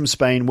 Rick. I'm from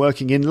Spain,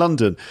 working in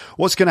London.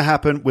 What's going to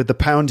happen with the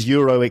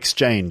pound-euro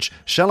exchange?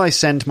 Shall I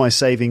send my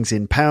savings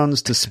in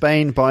pounds to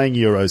Spain buying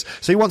euros?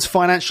 So he wants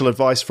financial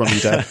advice from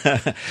you,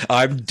 Dad.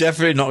 I'm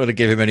definitely not going to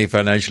give him any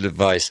financial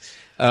advice.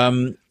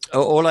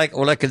 All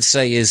I can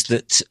say is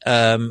that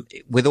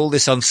with all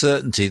this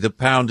uncertainty, the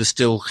pound is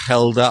still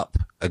held up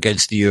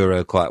against the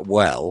euro quite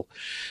well.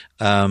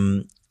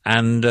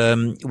 And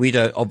we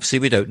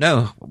don't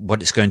know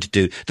what it's going to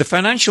do. The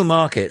financial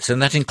markets,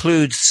 and that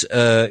includes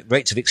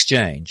rates of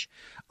exchange,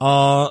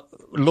 are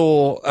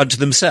law unto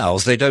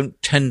themselves. They don't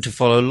tend to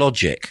follow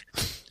logic.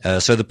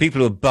 So the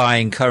people who are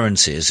buying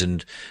currencies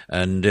and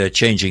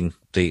changing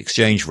the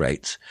exchange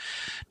rates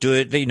do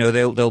it.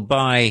 They'll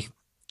buy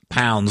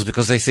pounds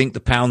because they think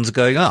the pound's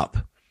going up,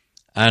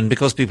 and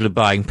because people are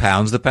buying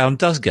pounds, the pound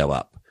does go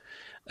up.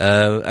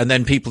 And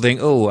then people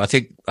think, I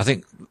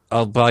think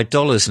I'll buy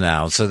dollars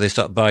now. So they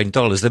start buying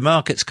dollars. The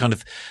markets kind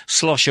of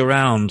slosh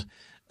around,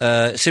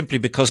 simply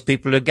because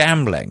people are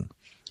gambling.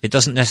 It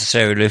doesn't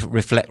necessarily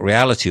reflect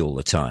reality all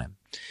the time.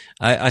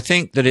 I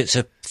think that it's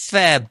a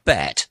fair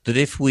bet that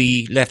if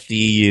we left the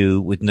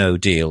EU with no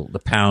deal, the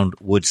pound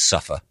would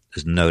suffer.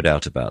 There's no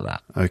doubt about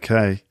that.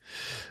 Okay.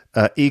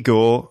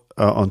 Igor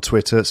on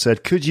Twitter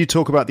said, could you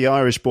talk about the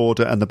Irish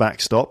border and the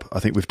backstop?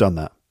 I think we've done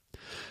that.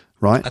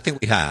 Right? I think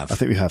we have.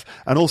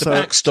 And also, the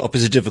backstop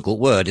is a difficult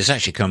word. It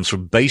actually comes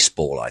from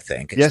baseball, I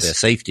think. It's their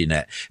safety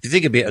net. If you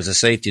think of it as a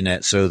safety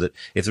net, so that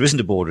if there isn't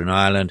a border in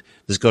Ireland,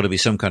 there's got to be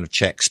some kind of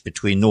checks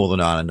between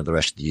Northern Ireland and the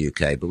rest of the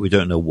UK, but we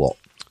don't know what.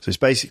 So it's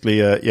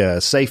basically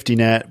a safety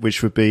net,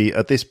 which would be,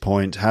 at this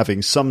point,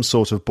 having some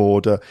sort of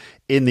border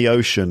in the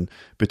ocean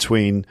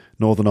between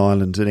Northern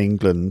Ireland and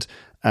England,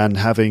 and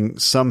having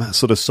some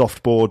sort of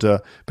soft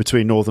border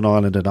between Northern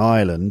Ireland and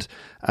Ireland,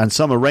 and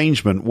some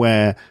arrangement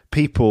where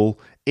people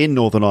in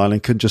Northern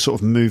Ireland can just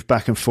sort of move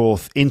back and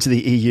forth into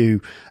the EU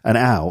and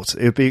out.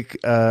 It would be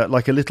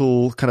like a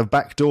little kind of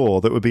back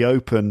door that would be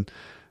open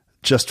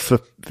just for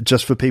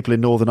people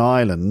in Northern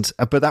Ireland,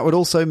 but that would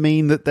also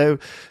mean that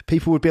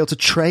people would be able to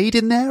trade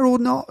in there or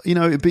not.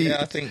 It'd be.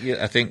 Yeah, I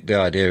think the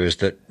idea is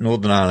that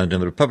Northern Ireland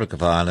and the Republic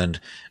of Ireland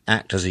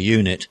act as a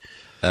unit.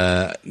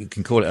 You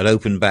can call it an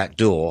open back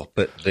door,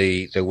 but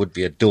there would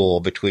be a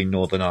door between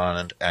Northern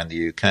Ireland and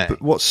the UK.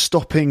 But what's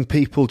stopping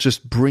people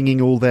just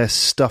bringing all their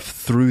stuff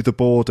through the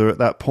border at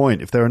that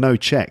point? If there are no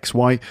checks,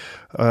 why?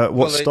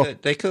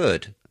 They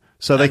could.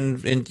 So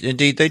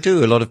indeed they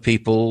do. A lot of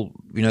people,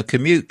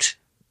 commute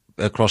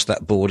across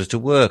that border to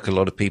work. A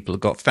lot of people have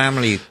got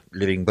family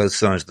living both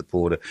sides of the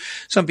border.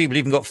 Some people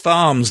even got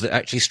farms that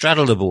actually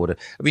straddle the border.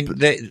 I mean,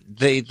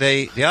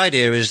 the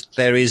idea is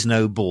there is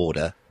no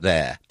border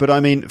there. But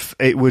I mean,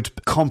 it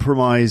would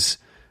compromise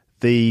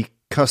the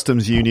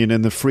customs union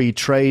and the free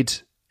trade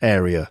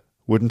area,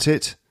 wouldn't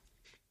it?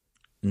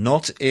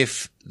 Not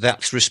if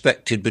that's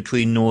respected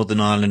between Northern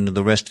Ireland and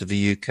the rest of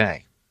the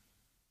UK.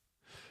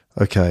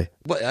 Okay.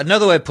 Well,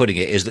 another way of putting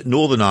it is that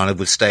Northern Ireland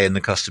would stay in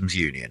the customs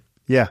union.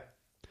 Yeah.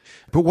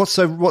 But what's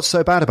so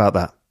bad about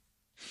that?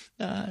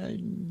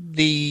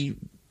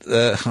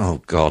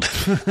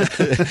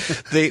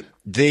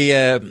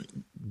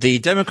 The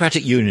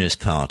Democratic Unionist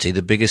Party,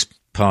 the biggest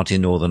party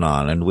in Northern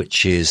Ireland,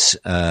 which is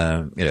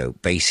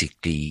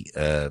basically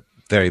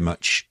very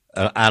much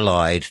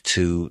allied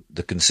to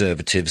the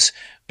Conservatives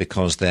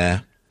because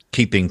they're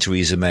keeping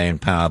Theresa May in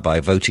power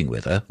by voting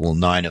with her, all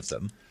 9 of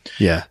them.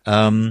 Yeah.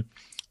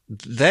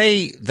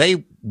 They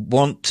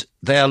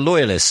are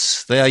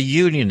loyalists. They are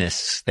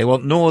unionists. They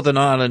want Northern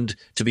Ireland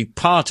to be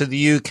part of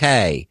the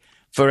UK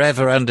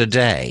forever and a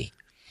day.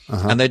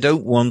 Uh-huh. And they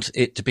don't want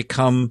it to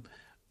become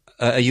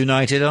a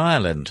united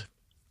Ireland.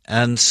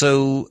 And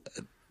so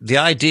the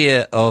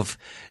idea of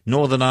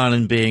Northern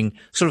Ireland being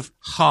sort of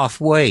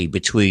halfway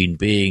between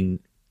being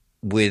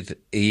with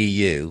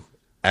EU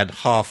and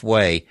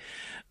halfway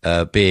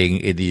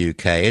being in the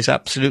UK is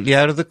absolutely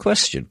out of the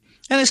question.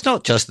 And it's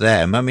not just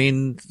them. I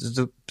mean,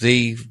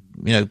 the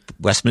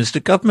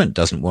Westminster government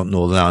doesn't want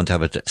Northern Ireland to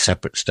have a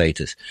separate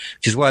status,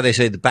 which is why they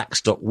say the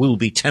backstop will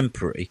be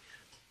temporary,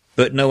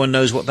 but no one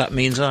knows what that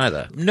means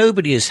either.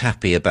 Nobody is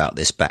happy about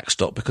this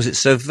backstop because it's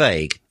so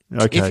vague.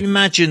 Okay. If you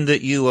imagine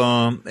that you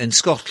are in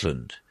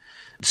Scotland,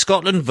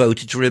 Scotland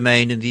voted to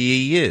remain in the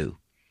EU.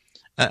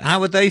 How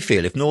would they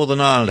feel if Northern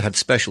Ireland had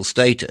special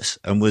status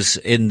and was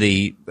in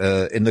the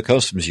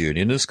customs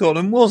union and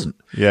Scotland wasn't?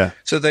 Yeah.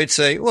 So they'd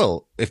say,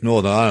 well, if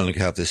Northern Ireland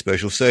can have this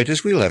special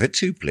status, we'll have it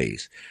too,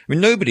 please. I mean,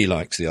 nobody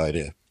likes the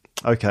idea.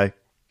 Okay.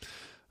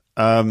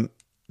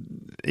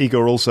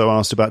 Igor also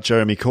asked about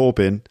Jeremy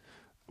Corbyn.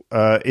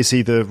 Is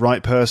he the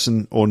right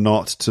person or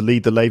not to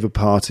lead the Labour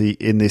Party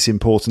in this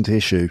important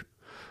issue?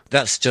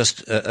 That's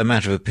just a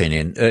matter of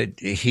opinion.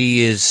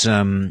 He's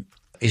not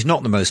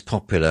the most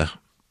popular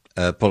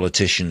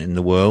politician in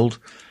the world,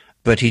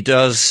 but he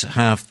does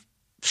have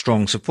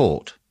strong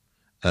support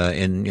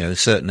in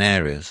certain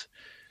areas.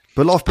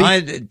 But a lot of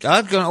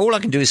people, all I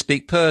can do is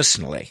speak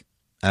personally.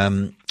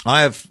 I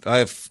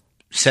have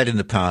said in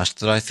the past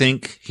that I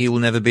think he will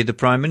never be the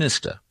Prime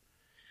Minister.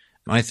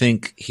 I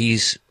think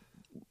he's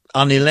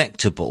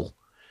unelectable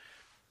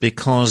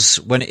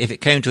because if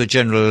it came to a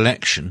general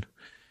election,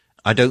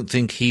 I don't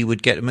think he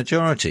would get a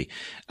majority.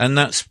 And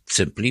that's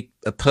simply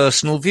a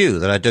personal view,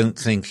 that I don't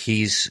think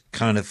he's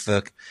kind of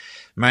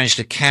managed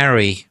to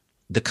carry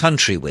the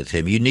country with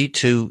him. You need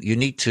to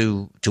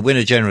win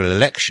a general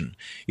election.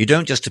 You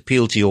don't just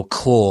appeal to your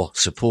core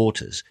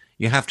supporters.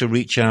 You have to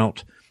reach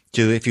out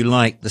to, if you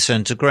like, the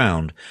centre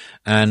ground.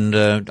 And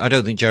I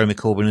don't think Jeremy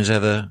Corbyn has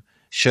ever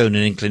shown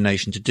an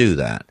inclination to do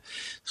that.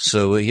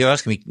 So you're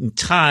asking me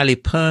entirely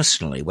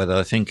personally whether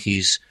I think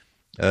he's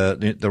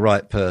the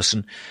right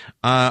person.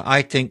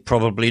 I think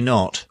probably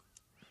not.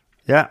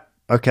 Yeah.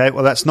 Okay.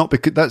 Well, that's not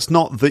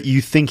that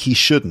you think he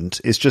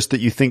shouldn't. It's just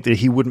that you think that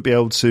he wouldn't be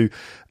able to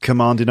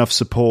command enough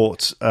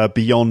support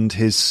beyond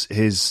his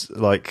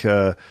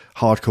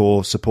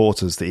hardcore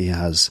supporters that he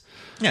has.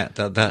 Yeah,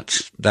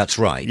 that's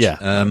right.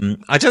 Yeah.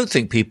 I don't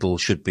think people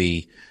should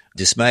be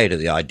dismayed at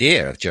the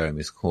idea of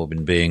Jeremy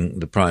Corbyn being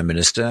the Prime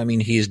Minister. I mean,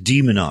 he is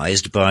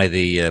demonised by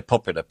the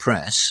popular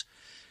press.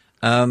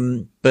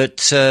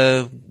 But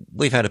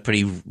we've had a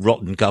pretty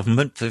rotten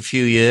government for a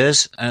few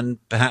years, and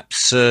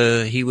perhaps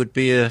he would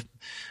be a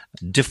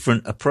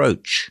different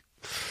approach.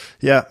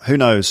 Yeah, who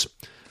knows?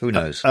 Who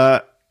knows?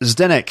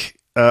 Zdenek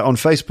on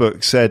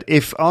Facebook said,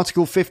 if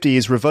Article 50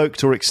 is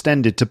revoked or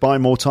extended to buy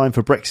more time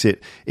for Brexit,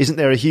 isn't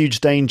there a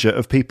huge danger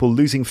of people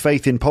losing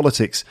faith in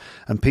politics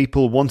and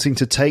people wanting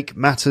to take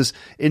matters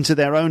into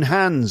their own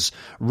hands,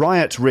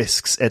 riot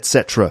risks,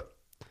 etc.?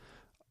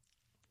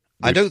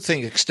 I don't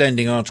think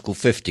extending Article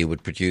 50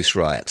 would produce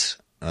riots.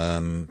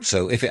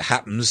 So if it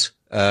happens,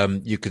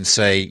 you can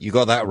say you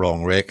got that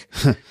wrong, Rick.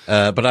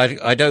 But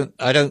I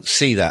don't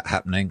see that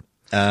happening.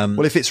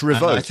 Well, if it's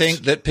revoked, I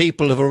think that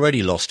people have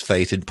already lost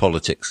faith in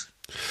politics.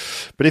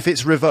 But if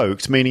it's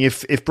revoked, meaning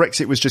if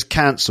Brexit was just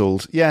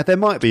cancelled, yeah, there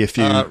might be a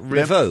few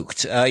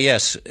revoked.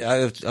 Yes,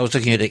 I was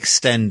looking at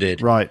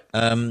extended. Right.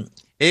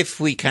 If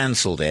we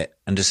cancelled it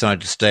and decided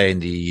to stay in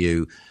the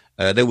EU,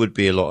 there would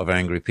be a lot of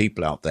angry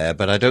people out there.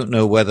 But I don't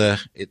know whether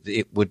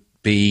it would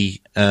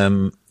be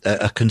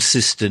a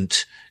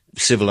consistent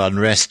civil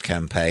unrest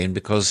campaign,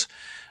 because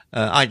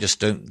I just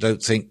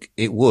don't think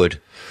it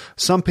would.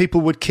 Some people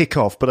would kick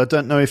off, but I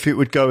don't know if it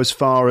would go as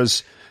far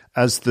as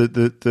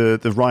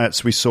the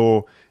riots we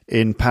saw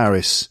in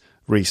Paris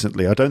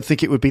recently. I don't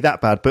think it would be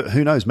that bad, but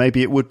who knows?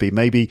 Maybe it would be.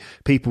 Maybe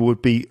people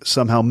would be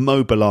somehow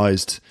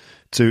mobilised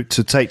to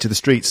take to the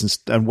streets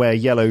and wear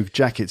yellow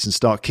jackets and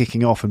start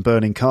kicking off and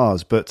burning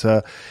cars. But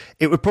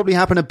it would probably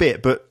happen a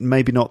bit, but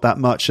maybe not that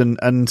much. And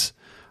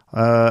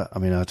I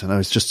mean, I don't know.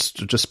 It's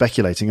just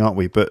speculating, aren't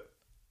we? But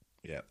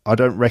yeah, I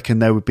don't reckon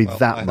there would be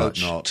that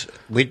much. Hope not.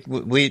 We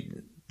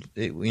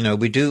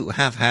do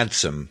have had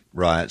some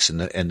riots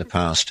in the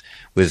past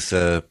with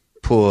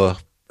poor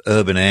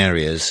urban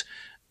areas,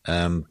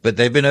 but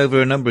they've been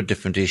over a number of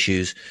different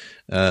issues.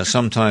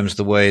 Sometimes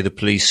the way the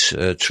police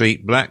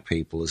treat black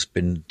people has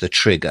been the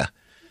trigger.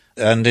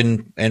 And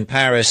in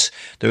Paris,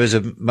 there is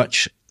a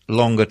much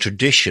longer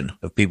tradition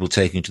of people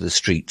taking to the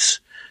streets,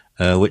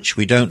 which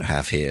we don't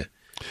have here.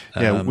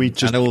 Yeah,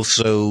 and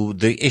also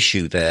the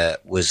issue there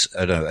was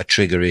a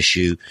trigger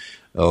issue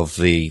of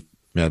the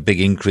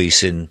big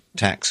increase in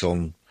tax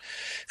on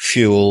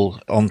fuel,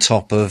 on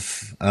top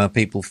of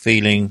people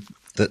feeling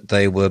that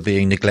they were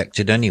being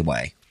neglected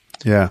anyway.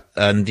 Yeah.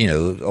 And,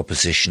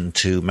 opposition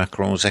to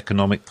Macron's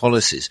economic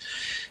policies.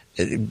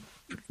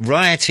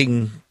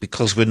 Rioting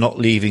because we're not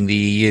leaving the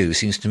EU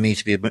seems to me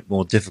to be a bit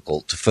more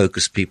difficult to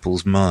focus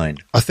people's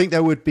mind. I think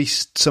there would be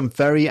some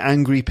very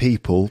angry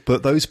people,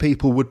 but those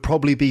people would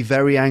probably be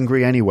very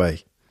angry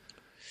anyway.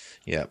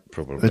 Yeah,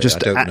 probably. They're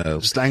just I don't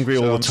know. Just angry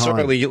all the time.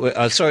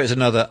 I'm sorry, it's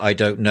another I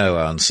don't know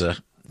answer,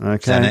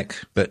 okay.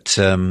 Zdenek, but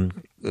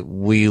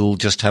we'll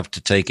just have to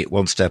take it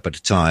one step at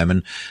a time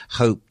and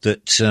hope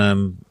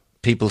that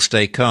people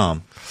stay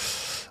calm.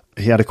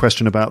 He had a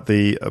question about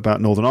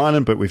Northern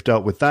Ireland, but we've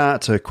dealt with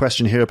that. A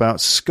question here about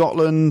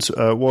Scotland.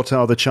 What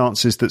are the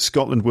chances that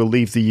Scotland will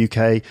leave the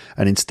UK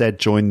and instead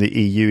join the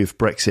EU if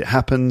Brexit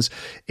happens?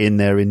 In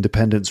their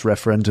independence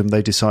referendum,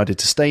 they decided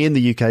to stay in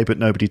the UK, but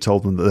nobody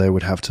told them that they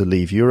would have to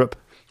leave Europe.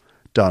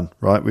 Done,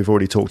 right? We've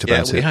already talked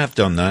about it. Yeah, we have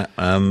done that.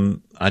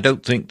 I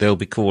don't think they'll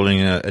be calling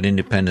an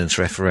independence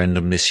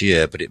referendum this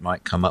year, but it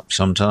might come up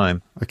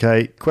sometime.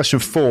 Okay, question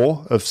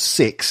 4 of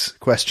 6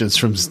 questions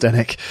from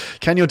Zdenek.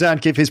 Can your dad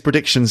give his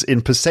predictions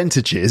in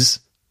percentages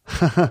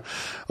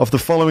of the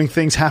following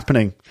things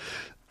happening?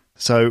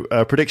 So,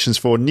 predictions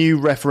for new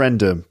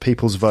referendum,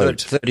 people's vote.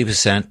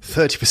 30%.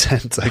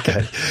 30%,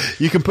 okay.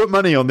 You can put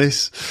money on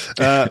this.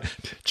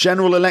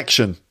 General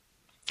election.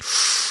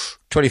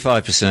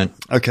 25%.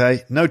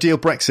 Okay, no deal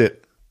Brexit.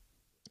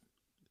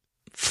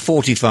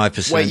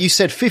 45%. Wait, you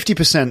said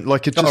 50%,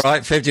 like it just... All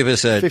right,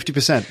 50%.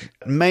 50%.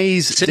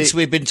 May's... Since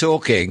we've been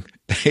talking,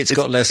 it's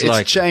got less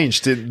likely. It's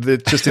changed in the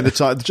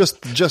time.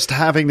 Just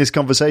having this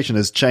conversation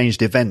has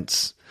changed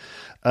events.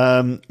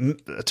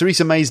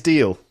 Theresa May's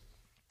deal.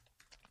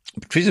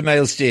 Theresa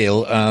May's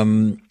deal,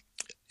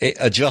 it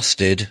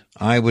adjusted,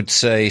 I would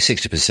say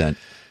 60%.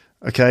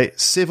 Okay,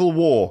 civil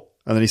war.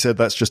 And then he said,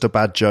 that's just a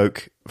bad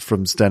joke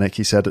from Zdenek.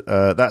 He said,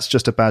 that's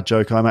just a bad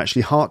joke. I'm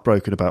actually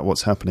heartbroken about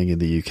what's happening in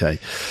the UK.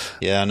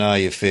 Yeah, I know how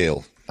you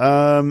feel.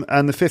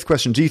 And the 5th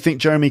question, do you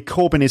think Jeremy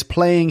Corbyn is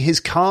playing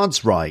his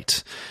cards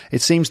right?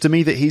 It seems to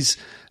me that he's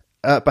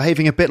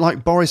behaving a bit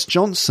like Boris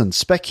Johnson,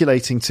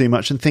 speculating too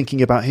much and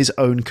thinking about his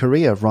own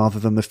career rather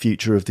than the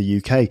future of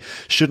the UK.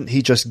 Shouldn't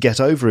he just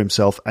get over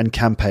himself and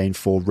campaign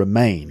for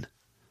Remain?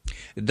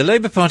 The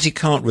Labour Party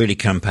can't really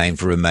campaign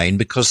for Remain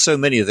because so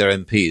many of their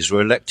MPs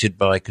were elected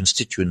by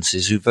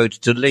constituencies who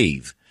voted to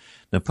leave.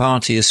 The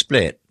party is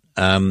split.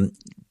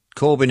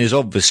 Corbyn is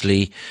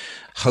obviously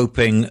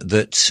hoping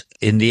that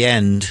in the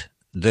end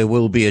there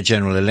will be a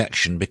general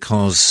election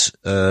because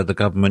the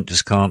government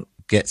just can't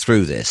get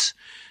through this.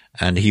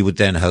 And he would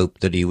then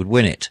hope that he would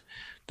win it.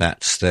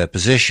 That's their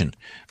position.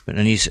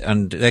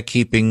 And they're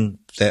keeping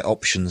their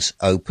options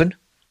open,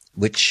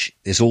 which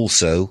is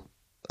also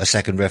a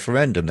second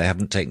referendum. They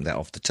haven't taken that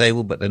off the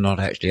table, but they're not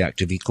actually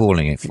actively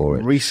calling it for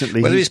it.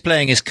 Recently, whether he's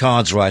playing his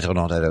cards right or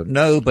not, I don't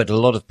know, but a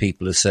lot of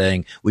people are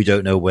saying we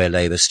don't know where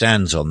Labour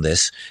stands on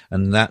this,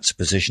 and that's a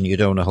position you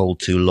don't want to hold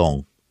too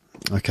long.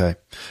 Okay.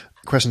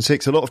 Question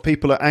 6. A lot of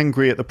people are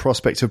angry at the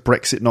prospect of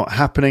Brexit not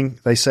happening.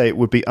 They say it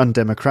would be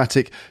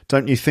undemocratic.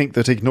 Don't you think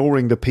that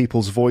ignoring the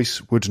people's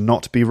voice would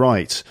not be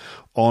right?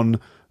 On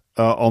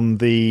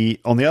the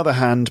other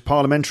hand,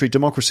 parliamentary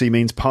democracy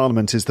means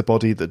Parliament is the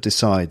body that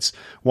decides.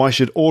 Why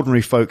should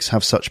ordinary folks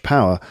have such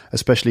power,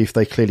 especially if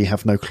they clearly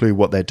have no clue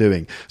what they're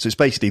doing? So it's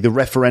basically the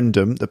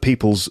referendum, the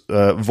people's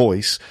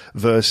voice,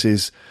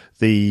 versus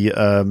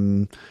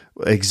the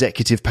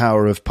executive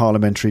power of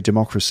parliamentary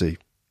democracy.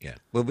 Yeah,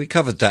 well, we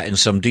covered that in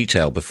some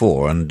detail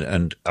before,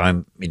 and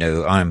I'm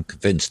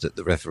convinced that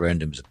the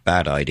referendum is a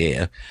bad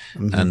idea,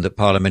 and that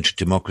parliamentary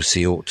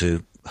democracy ought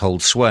to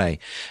hold sway.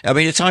 I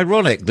mean, it's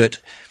ironic that,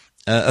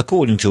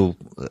 according to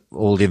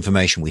all the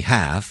information we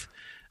have,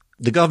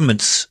 the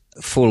government's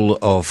full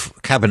of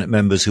cabinet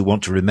members who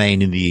want to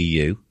remain in the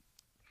EU.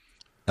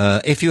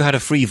 If you had a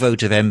free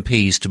vote of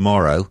MPs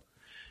tomorrow,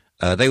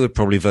 they would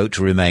probably vote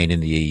to remain in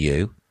the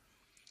EU.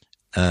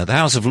 The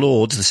House of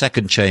Lords, the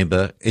second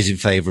chamber, is in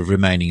favour of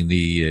remaining in the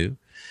EU.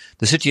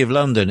 The City of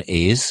London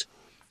is.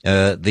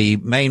 The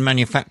main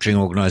manufacturing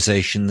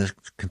organisation, the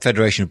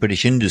Confederation of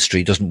British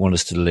Industry, doesn't want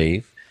us to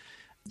leave.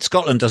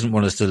 Scotland doesn't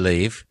want us to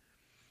leave.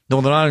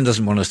 Northern Ireland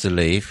doesn't want us to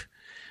leave.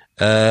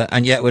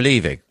 And yet we're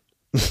leaving.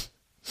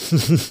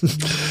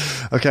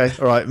 Okay,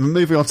 all right.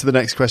 Moving on to the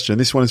next question.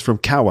 This one is from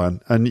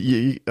Cowan,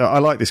 and I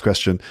like this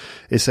question.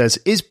 It says,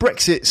 is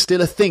Brexit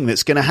still a thing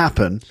that's going to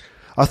happen?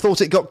 I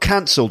thought it got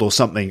cancelled or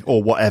something,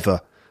 or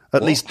whatever.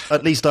 At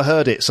least I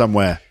heard it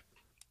somewhere.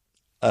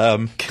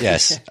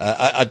 Yes,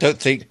 I don't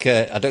think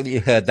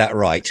you heard that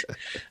right.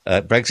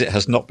 Brexit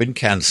has not been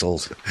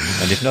cancelled,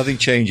 and if nothing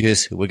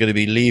changes, we're going to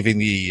be leaving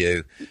the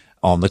EU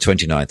on the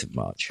 29th of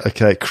March.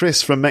 Okay,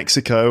 Chris from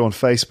Mexico on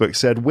Facebook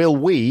said, will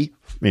we,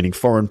 meaning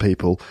foreign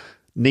people,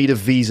 need a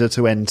visa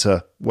to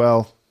enter?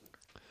 Well,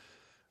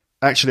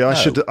 actually,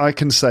 I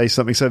can say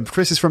something. So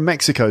Chris is from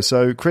Mexico.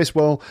 So Chris,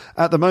 well,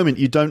 at the moment,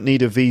 you don't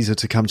need a visa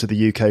to come to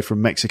the UK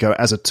from Mexico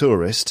as a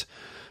tourist.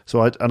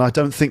 So I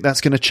don't think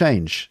that's going to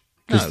change.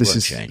 Because this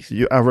is change.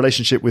 Our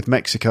relationship with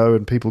Mexico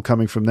and people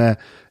coming from there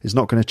is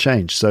not going to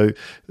change. So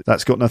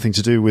that's got nothing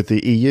to do with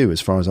the EU, as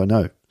far as I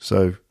know.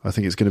 So I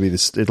think it's going to be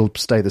this. It'll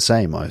stay the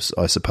same, I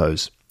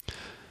suppose.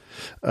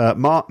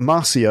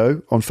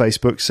 Marcio on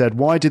Facebook said,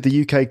 why did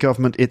the UK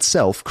government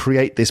itself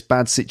create this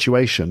bad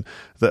situation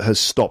that has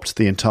stopped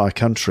the entire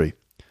country?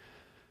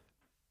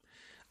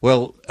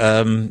 Well,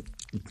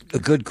 a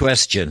good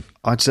question.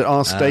 I'd say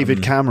ask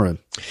David Cameron.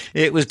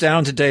 It was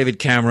down to David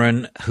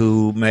Cameron,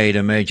 who made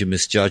a major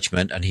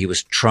misjudgment, and he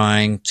was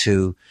trying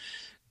to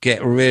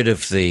get rid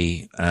of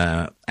the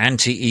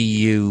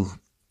anti-EU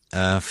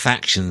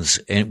factions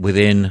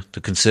within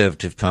the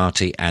Conservative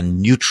Party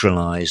and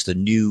neutralise the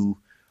new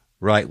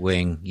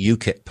right-wing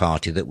UKIP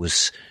party that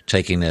was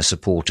taking their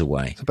support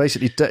away. So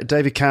basically,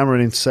 David Cameron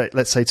in,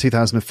 let's say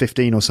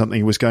 2015 or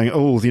something, was going,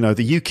 oh, the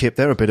UKIP,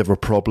 they're a bit of a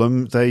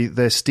problem.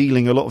 They're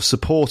stealing a lot of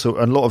support and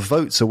a lot of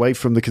votes away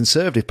from the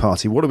Conservative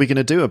Party. What are we going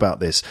to do about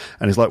this?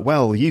 And it's like,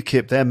 well,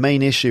 UKIP, their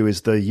main issue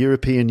is the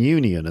European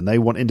Union, and they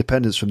want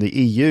independence from the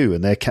EU,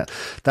 and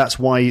that's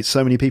why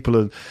so many people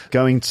are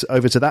going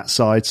over to that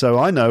side. So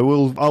I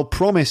know I'll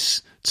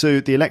promise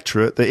to the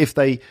electorate that if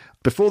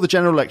before the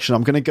general election,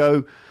 I'm going to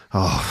go,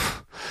 oh.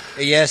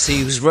 Yes,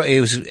 he was.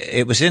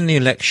 It was in the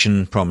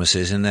election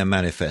promises in their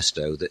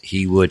manifesto that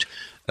he would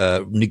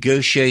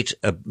negotiate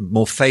a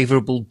more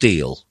favourable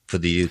deal for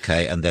the UK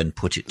and then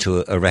put it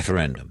to a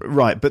referendum.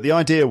 Right, but the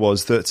idea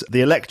was that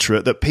the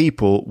electorate, that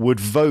people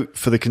would vote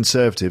for the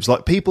Conservatives,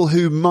 like people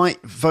who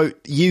might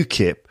vote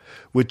UKIP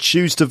would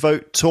choose to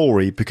vote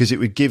Tory because it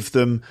would give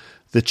them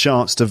the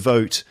chance to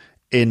vote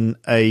in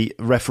a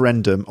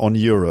referendum on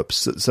Europe.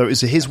 So it's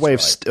his way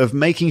of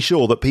making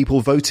sure that people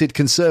voted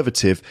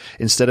Conservative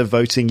instead of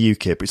voting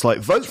UKIP. It's like,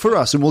 vote for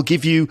us and we'll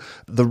give you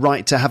the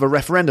right to have a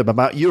referendum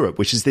about Europe,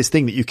 which is this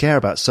thing that you care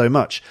about so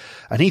much.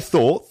 And he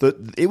thought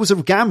that it was a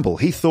gamble.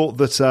 He thought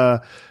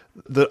that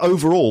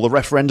overall the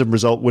referendum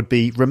result would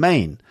be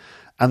Remain.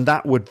 And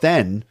that would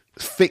then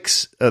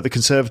fix the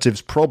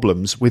Conservatives'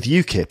 problems with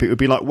UKIP. It would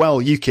be like,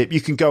 well, UKIP, you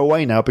can go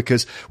away now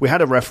because we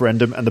had a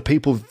referendum and the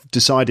people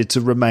decided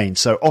to remain.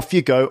 So off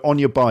you go on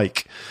your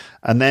bike.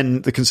 And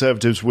then the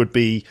Conservatives would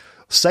be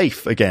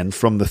safe again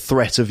from the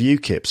threat of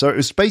UKIP. So it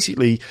was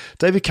basically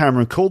David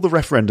Cameron called the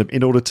referendum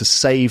in order to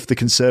save the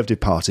Conservative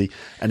Party,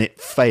 and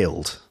it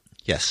failed.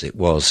 Yes, it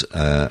was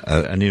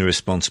an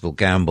irresponsible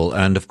gamble.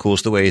 And, of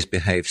course, the way he's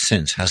behaved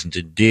since hasn't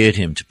endeared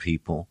him to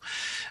people.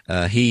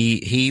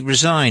 He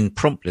resigned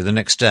promptly the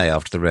next day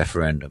after the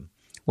referendum.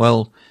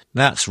 Well,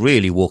 that's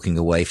really walking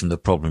away from the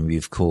problem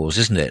you've caused,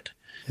 isn't it?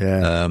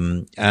 Yeah.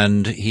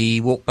 And he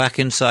walked back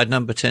inside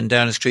number 10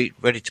 Downing Street,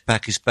 ready to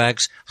pack his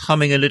bags,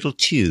 humming a little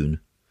tune.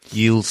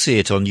 You'll see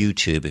it on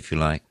YouTube if you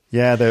like.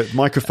 Yeah, the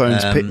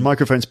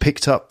microphones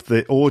picked up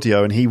the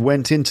audio, and he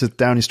went into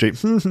Downing Street.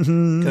 There's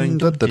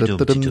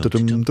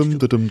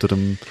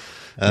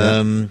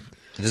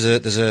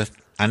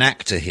an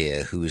actor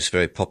here who is a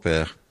very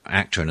popular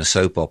actor in a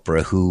soap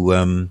opera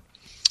who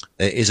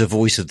is a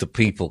voice of the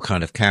people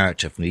kind of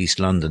character from East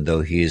London,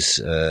 though he is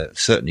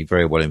certainly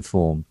very well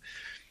informed.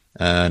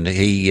 And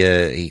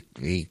he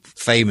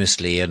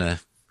famously in a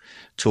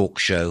talk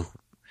show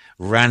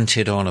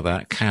ranted on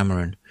about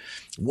Cameron.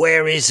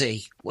 Where is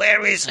he?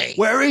 Where is he?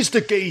 Where is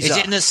the geezer?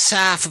 He's in the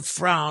south of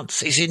France.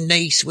 He's in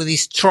Nice with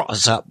his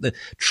trotters up. The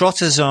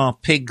trotters are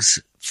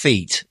pig's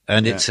feet,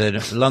 and it's a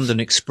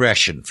London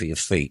expression for your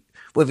feet.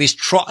 With his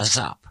trotters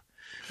up.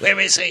 Where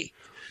is he?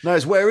 No,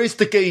 it's where is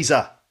the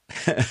geezer?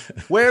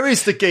 Where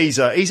is the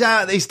geezer? He's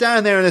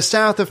down there in the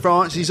south of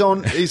France. He's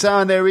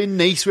down there in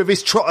Nice with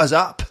his trotters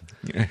up.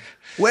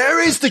 Where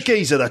is the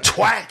geezer? The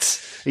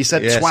twat. He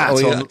said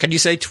twat. Can you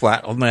say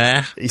twat on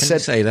there? He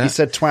said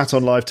twat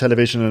on live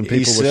television, and people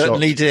were shocked. He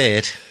certainly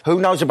did.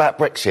 Who knows about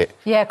Brexit?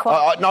 Yeah,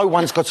 quite. No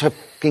one's got a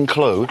fucking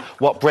clue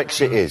what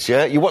Brexit is,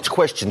 yeah? You watch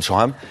Question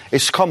Time,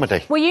 it's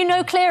comedy. Were you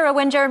no clearer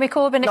when Jeremy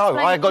Corbyn explained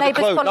No, I got Labour's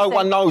the clue. policy? No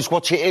one knows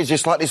what it is.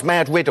 It's like this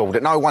mad riddle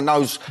that no one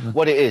knows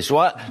what it is,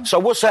 right? So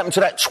what's happened to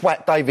that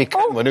twat David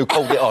Cameron who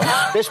called it on?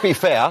 Let's be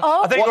fair.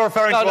 I think you're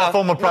referring to our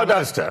former Prime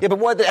Minister. Yeah,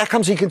 but how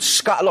comes he can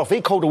scuttle off?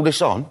 He called all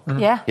this on.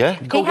 Yeah. Yeah?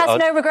 He has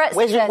no regrets.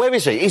 Where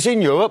is he? He's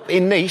in Europe,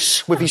 in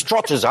Nice, with his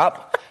trotters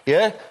up.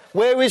 Yeah?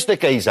 Where is the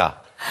geezer?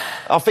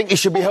 I think he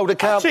should be held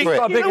accountable for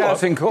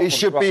it. He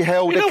should be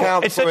held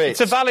accountable for it.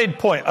 It's a valid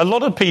point. A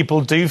lot of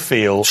people do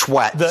feel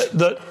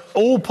that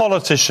all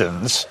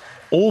politicians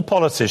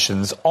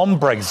on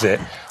Brexit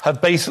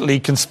have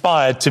basically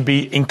conspired to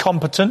be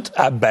incompetent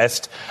at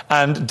best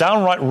and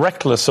downright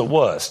reckless at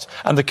worst.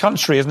 And the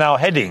country is now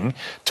heading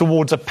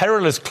towards a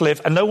perilous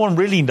cliff, and no one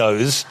really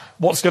knows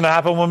what's going to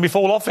happen when we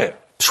fall off it.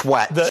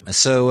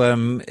 So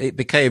it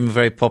became a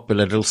very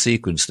popular little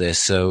sequence, this.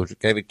 So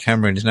David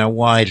Cameron is now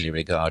widely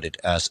regarded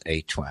as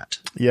a twat.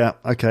 Yeah,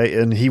 okay,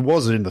 and he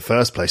wasn't in the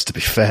first place, to be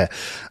fair.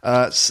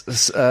 Stavtsev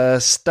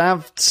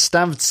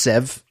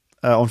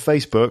on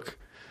Facebook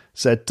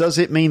said, does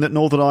it mean that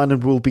Northern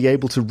Ireland will be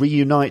able to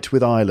reunite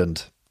with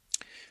Ireland?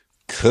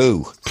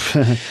 Coup.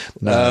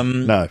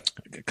 No.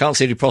 Can't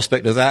see any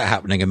prospect of that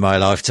happening in my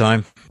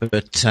lifetime.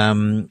 But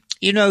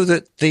you know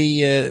that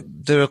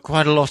there are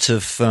quite a lot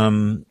of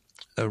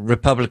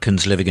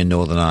Republicans living in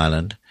Northern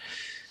Ireland,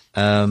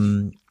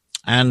 and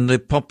the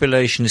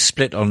population is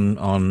split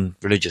on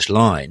religious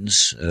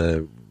lines.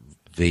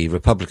 The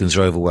Republicans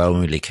are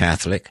overwhelmingly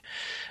Catholic,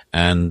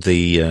 and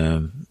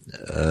the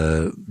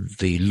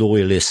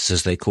loyalists,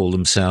 as they call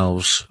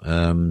themselves,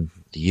 the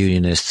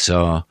Unionists,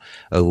 are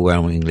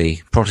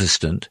overwhelmingly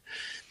Protestant.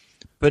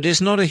 But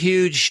it's not a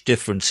huge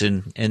difference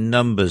in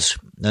numbers,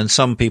 and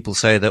some people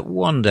say that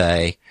one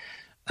day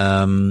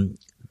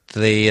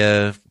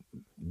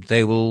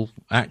they will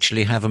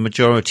actually have a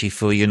majority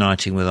for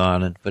uniting with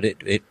Ireland, but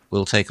it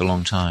will take a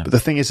long time. But the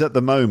thing is, at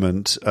the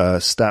moment,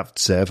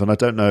 Stavtsev, and I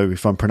don't know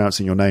if I'm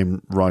pronouncing your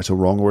name right or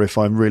wrong, or if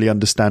I'm really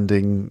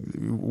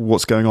understanding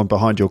what's going on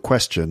behind your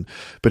question,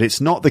 but it's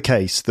not the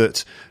case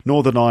that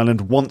Northern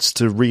Ireland wants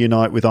to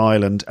reunite with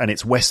Ireland and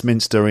it's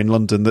Westminster in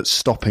London that's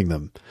stopping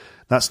them.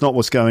 That's not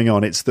what's going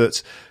on. It's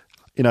that,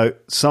 you know,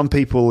 some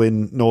people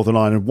in Northern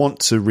Ireland want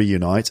to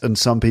reunite and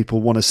some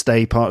people want to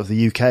stay part of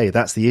the UK.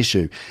 That's the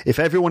issue. If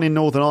everyone in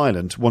Northern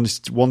Ireland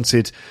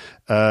wanted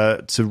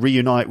to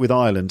reunite with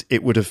Ireland,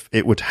 it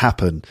would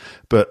happen.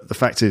 But the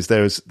fact is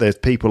there's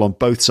people on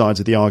both sides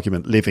of the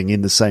argument living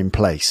in the same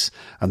place,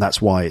 and that's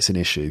why it's an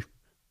issue.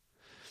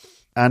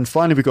 And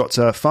finally, we've got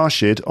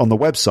Farshid on the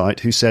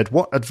website who said,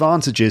 what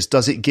advantages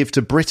does it give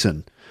to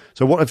Britain?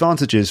 So what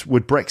advantages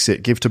would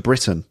Brexit give to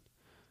Britain?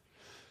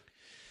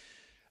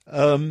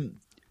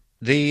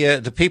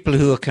 The people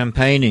who are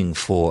campaigning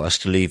for us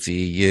to leave the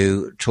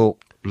EU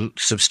talk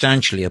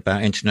substantially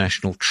about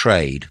international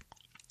trade,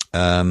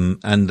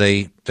 and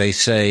they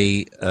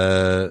say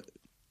there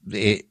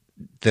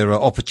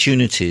are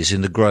opportunities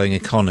in the growing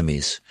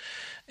economies,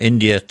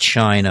 India,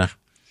 China,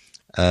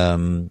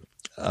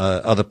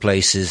 other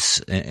places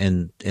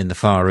in the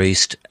Far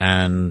East,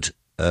 and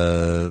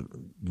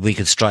we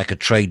could strike a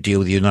trade deal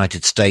with the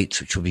United States,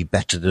 which will be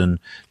better than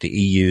the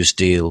EU's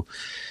deal.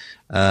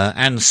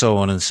 And so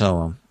on and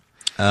so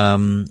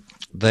on.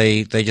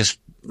 They just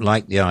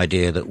like the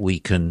idea that we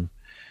can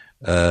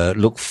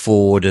look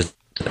forward at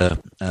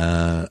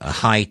a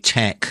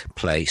high-tech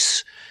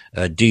place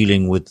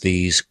dealing with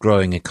these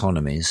growing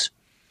economies.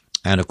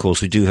 And, of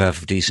course, we do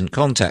have decent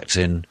contacts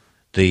in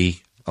the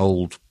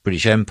old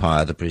British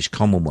Empire, the British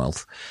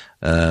Commonwealth,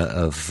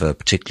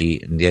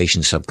 particularly in the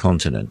Asian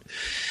subcontinent.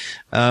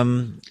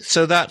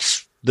 So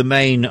that's the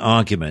main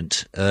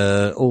argument.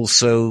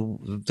 Also,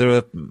 there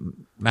are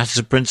matters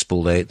of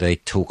principle they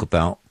talk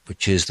about,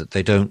 which is that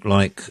they don't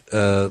like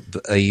a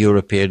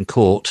European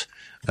court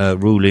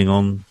ruling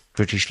on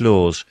British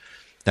laws.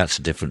 That's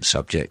a different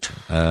subject.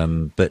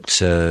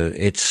 But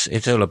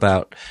it's all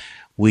about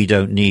we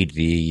don't need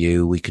the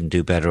EU, we can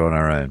do better on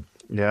our own.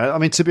 Yeah, I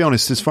mean, to be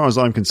honest, as far as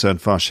I'm concerned,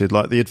 Farshid,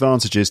 like the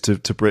advantages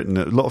to Britain,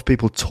 a lot of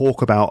people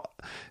talk about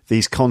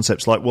these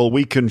concepts like, well,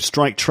 we can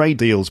strike trade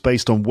deals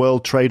based on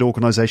World Trade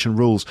Organization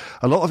rules.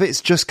 A lot of it's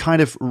just kind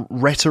of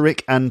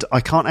rhetoric, and I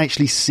can't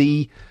actually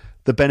see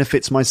the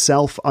benefits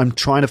myself. I'm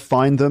trying to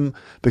find them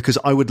because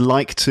I would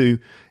like to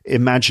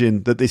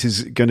imagine that this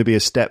is going to be a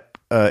step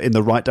in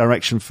the right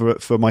direction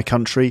for my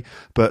country.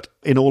 But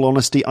in all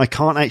honesty, I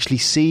can't actually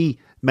see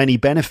many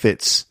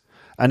benefits.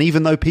 And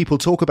even though people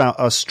talk about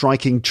us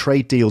striking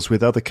trade deals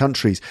with other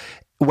countries,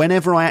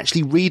 whenever I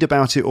actually read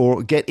about it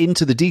or get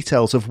into the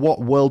details of what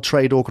World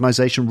Trade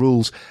Organization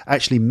rules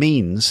actually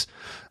means,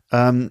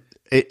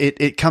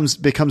 it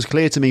becomes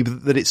clear to me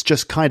that it's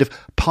just kind of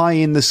pie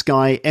in the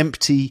sky,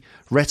 empty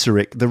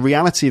rhetoric. The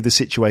reality of the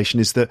situation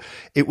is that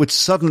it would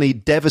suddenly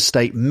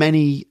devastate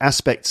many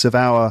aspects of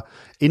our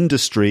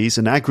industries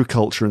and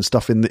agriculture and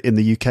stuff in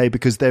the UK,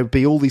 because there would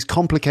be all these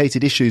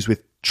complicated issues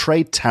with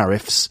trade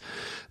tariffs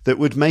that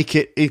would make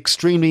it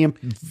extremely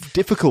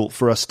difficult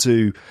for us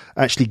to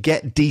actually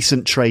get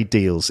decent trade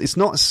deals. It's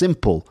not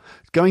simple.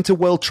 Going to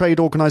World Trade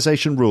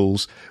Organization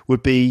rules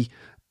would be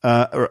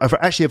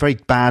actually a very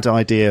bad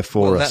idea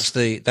for us.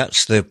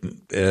 That's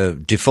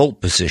the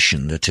default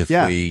position, that if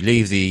we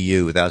leave the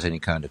EU without any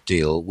kind of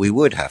deal, we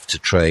would have to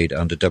trade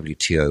under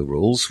WTO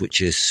rules,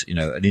 which is,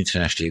 an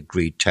internationally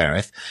agreed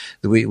tariff.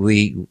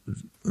 We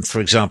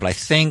for example, I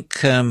think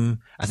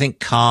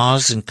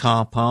cars and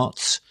car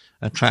parts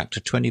attract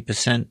a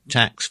 20%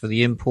 tax for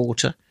the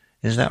importer.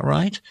 Is that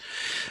right?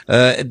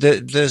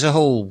 There's a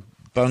whole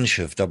bunch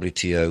of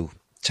WTO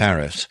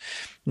tariffs.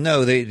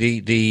 No,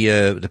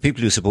 the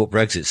people who support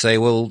Brexit say,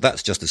 well,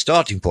 that's just the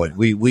starting point.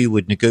 We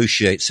would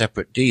negotiate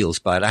separate deals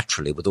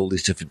bilaterally with all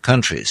these different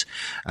countries,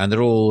 and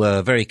they're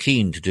all very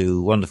keen to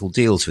do wonderful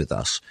deals with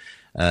us.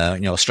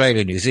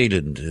 Australia, New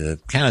Zealand,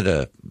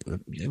 Canada,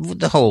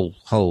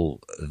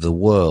 the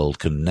world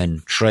can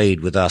then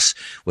trade with us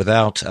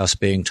without us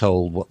being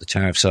told what the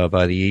tariffs are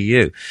by the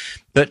EU.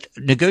 But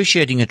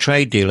negotiating a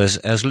trade deal,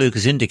 as Luke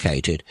has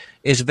indicated,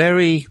 is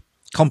very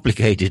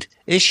complicated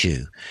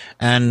issue.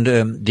 And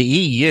the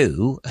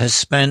EU has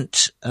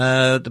spent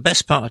the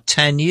best part of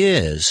 10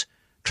 years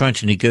trying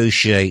to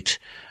negotiate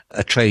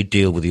a trade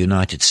deal with the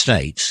United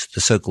States,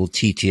 the so-called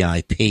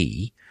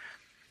TTIP,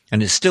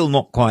 and it's still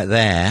not quite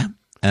there.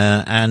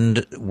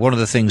 And one of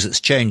the things that's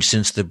changed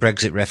since the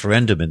Brexit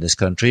referendum in this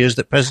country is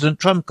that President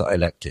Trump got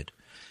elected.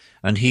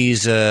 And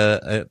he's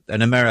an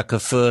America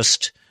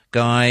First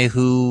guy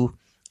who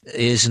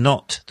is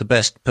not the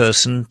best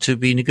person to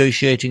be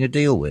negotiating a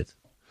deal with.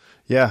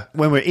 Yeah,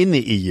 when we're in the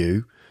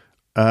EU,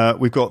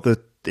 we've got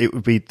it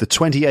would be the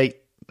 28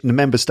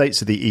 member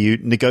states of the EU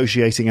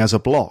negotiating as a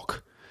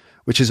bloc,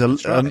 which is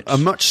a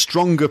much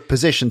stronger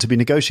position to be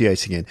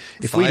negotiating in.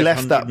 If we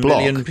left that bloc, 500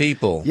 million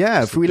people.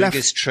 Yeah, if we left the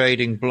biggest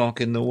trading bloc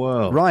in the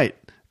world. Right.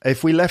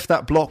 If we left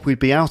that bloc, we'd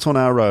be out on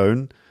our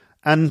own.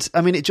 And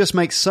I mean, it just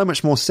makes so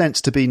much more sense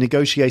to be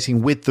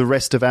negotiating with the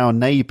rest of our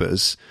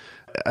neighbours,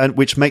 and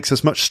which makes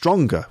us much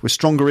stronger. We're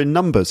stronger in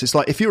numbers. It's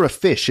like if you're a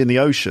fish in the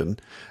ocean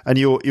and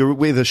you're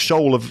with a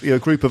shoal of a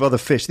group of other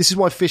fish. This is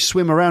why fish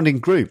swim around in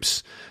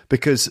groups,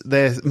 because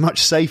they're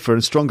much safer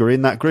and stronger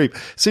in that group.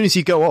 As soon as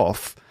you go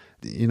off,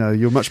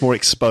 you're much more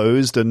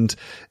exposed, and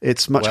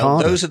it's much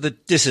harder. Those are the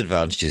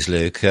disadvantages,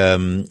 Luke.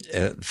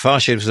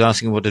 Farshid was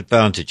asking what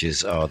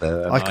advantages are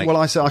there. I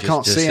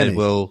can't see any.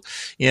 Well,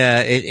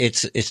 yeah,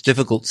 it's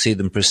difficult to see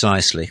them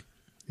precisely.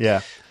 Yeah.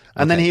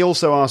 And then he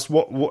also asked,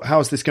 how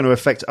is this going to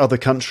affect other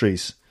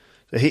countries?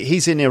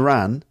 He's in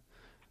Iran,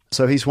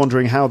 so he's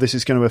wondering how this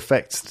is going to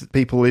affect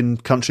people in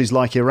countries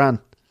like Iran.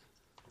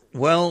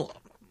 Well,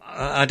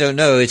 I don't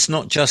know. It's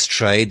not just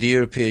trade. The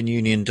European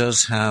Union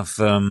does have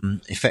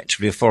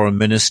effectively a foreign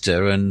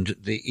minister, and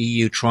the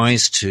EU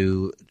tries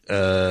to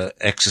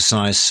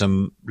exercise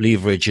some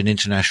leverage in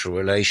international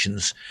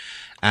relations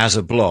as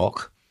a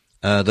bloc,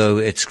 though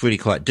it's really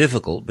quite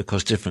difficult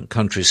because different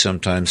countries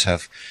sometimes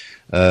have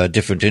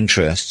different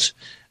interests.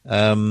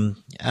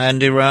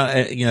 And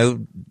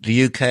Iran,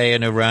 the UK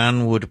and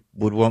Iran would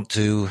want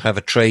to have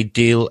a trade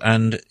deal,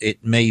 and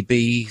it may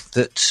be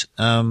that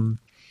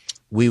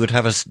we would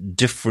have a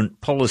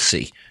different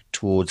policy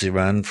towards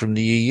Iran from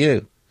the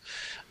EU.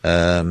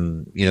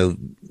 The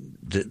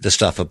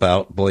stuff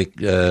about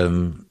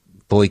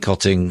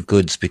boycotting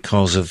goods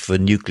because of a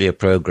nuclear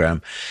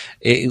program.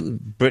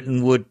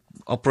 Britain would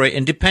operate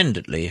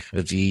independently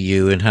of the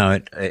EU in how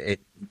it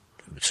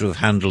sort of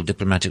handled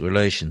diplomatic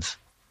relations.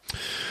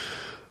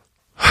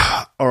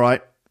 All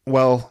right.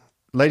 Well,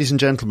 ladies and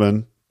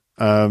gentlemen,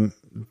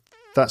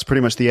 that's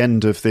pretty much the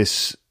end of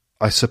this,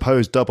 I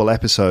suppose, double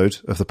episode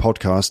of the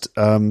podcast.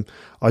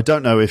 I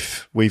don't know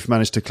if we've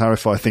managed to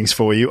clarify things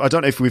for you. I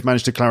don't know if we've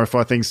managed to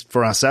clarify things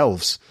for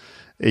ourselves,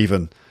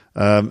 even.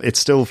 It's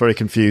still very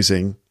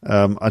confusing.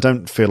 I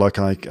don't feel like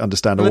I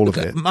understand all of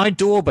it. My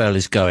doorbell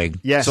is going.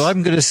 Yes. So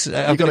I'm going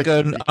to go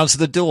and answer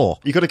the door.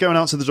 You've got to go and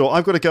answer the door.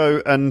 I've got to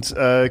go and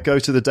go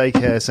to the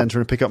daycare centre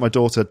and pick up my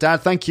daughter.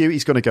 Dad, thank you.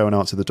 He's going to go and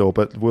answer the door,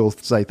 but we'll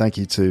say thank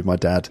you to my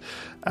dad.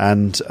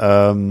 And,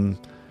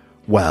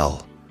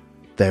 well,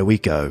 there we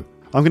go.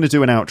 I'm going to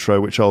do an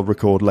outro, which I'll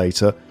record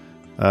later.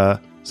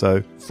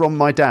 So from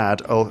my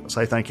dad, I'll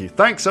say thank you.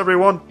 Thanks,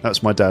 everyone.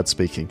 That's my dad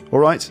speaking. All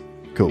right?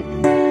 Cool.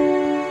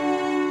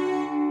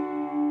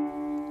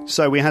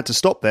 So we had to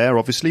stop there,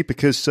 obviously,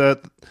 because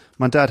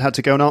my dad had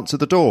to go and answer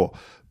the door.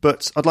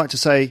 But I'd like to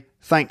say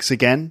thanks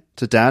again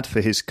to Dad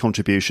for his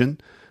contribution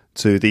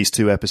to these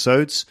two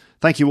episodes.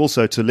 Thank you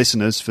also to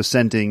listeners for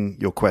sending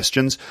your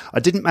questions.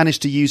 I didn't manage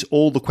to use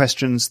all the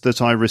questions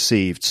that I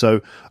received,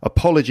 so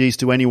apologies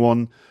to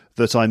anyone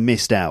that I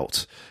missed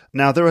out.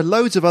 Now, there are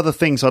loads of other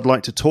things I'd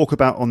like to talk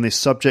about on this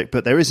subject,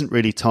 but there isn't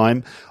really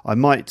time. I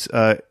might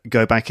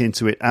go back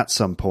into it at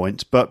some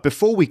point. But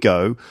before we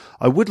go,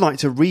 I would like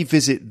to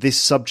revisit this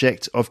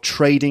subject of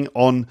trading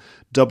on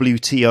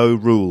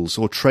WTO rules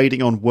or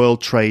trading on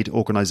World Trade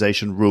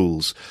Organization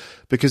rules,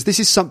 because this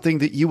is something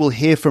that you will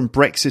hear from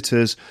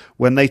Brexiters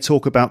when they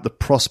talk about the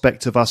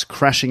prospect of us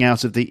crashing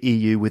out of the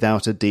EU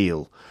without a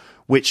deal,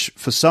 which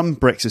for some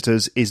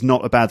Brexiters is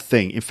not a bad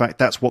thing. In fact,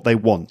 that's what they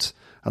want.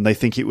 And they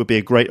think it would be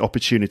a great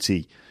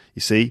opportunity,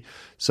 you see.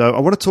 So I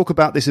want to talk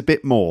about this a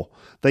bit more.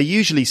 They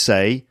usually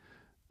say,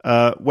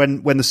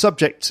 when the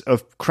subject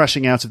of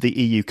crashing out of the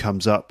EU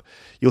comes up,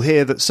 you'll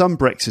hear that some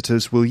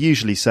Brexiters will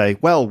usually say,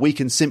 well, we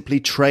can simply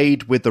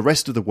trade with the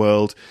rest of the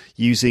world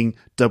using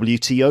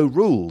WTO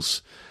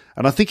rules.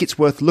 And I think it's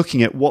worth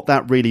looking at what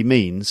that really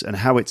means and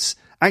how it's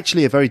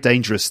actually a very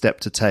dangerous step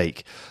to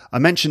take. I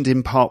mentioned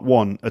in part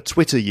 1 a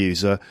Twitter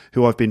user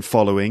who I've been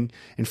following.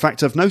 In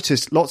fact, I've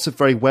noticed lots of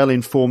very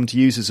well-informed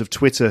users of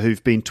Twitter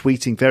who've been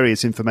tweeting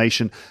various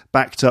information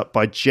backed up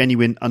by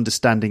genuine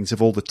understandings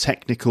of all the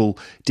technical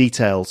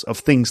details of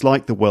things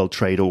like the World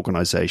Trade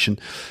Organization.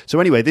 So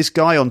anyway, this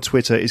guy on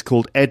Twitter is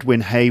called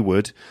Edwin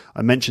Hayward.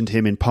 I mentioned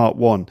him in part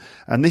 1.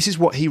 And this is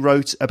what he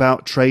wrote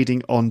about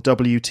trading on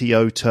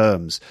WTO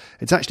terms.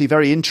 It's actually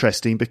very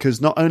interesting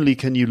because not only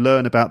can you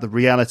learn about the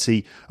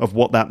reality of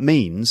what that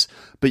means,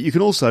 but you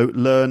can also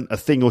learn a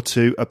thing or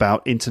two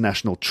about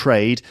international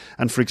trade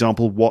and, for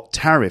example, what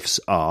tariffs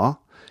are.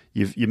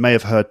 You may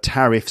have heard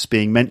tariffs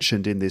being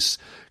mentioned in this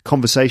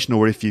conversation,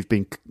 or if you've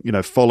been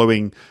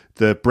following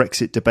the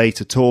Brexit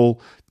debate at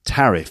all,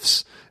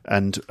 tariffs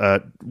and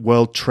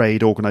World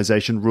Trade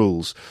Organization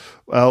rules.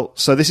 Well,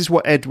 so this is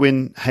what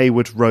Edwin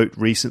Hayward wrote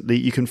recently.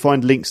 You can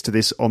find links to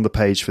this on the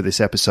page for this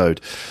episode.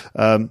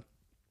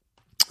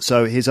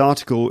 So his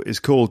article is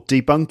called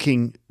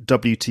Debunking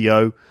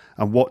WTO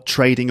and What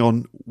Trading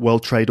on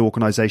World Trade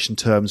Organization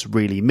Terms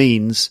Really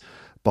Means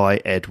by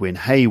Edwin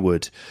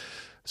Hayward.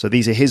 So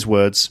these are his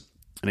words,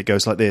 and it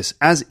goes like this.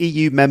 As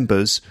EU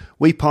members,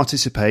 we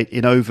participate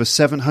in over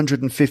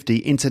 750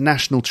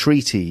 international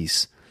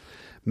treaties.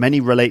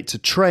 Many relate to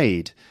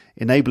trade,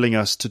 enabling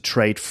us to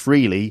trade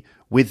freely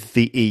with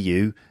the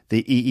EU,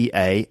 the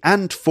EEA,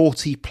 and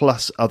 40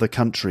 plus other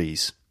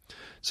countries.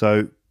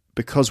 So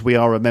because we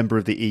are a member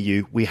of the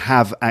EU, we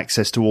have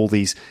access to all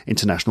these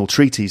international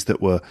treaties that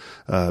were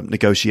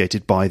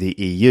negotiated by the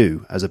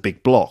EU as a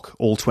big bloc,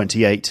 all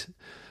 28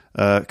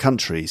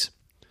 countries.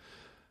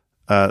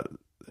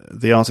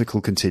 The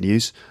article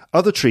continues.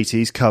 Other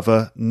treaties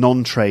cover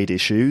non-trade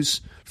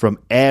issues, from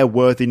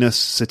airworthiness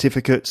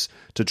certificates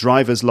to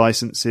driver's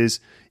licenses,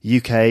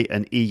 UK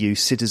and EU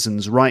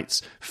citizens'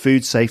 rights,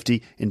 food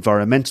safety,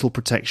 environmental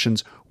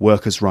protections,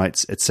 workers'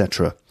 rights,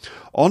 etc.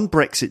 On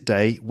Brexit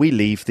Day, we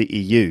leave the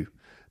EU.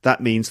 That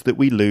means that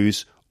we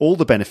lose all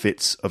the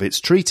benefits of its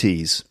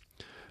treaties.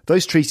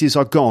 Those treaties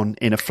are gone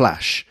in a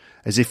flash,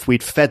 as if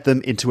we'd fed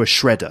them into a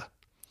shredder.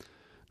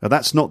 Now,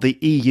 that's not the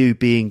EU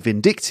being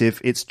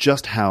vindictive, it's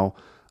just how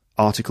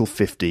Article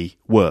 50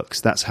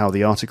 works. That's how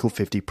the Article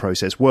 50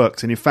 process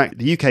works. And in fact,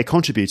 the UK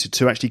contributed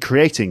to actually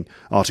creating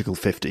Article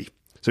 50.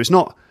 So it's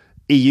not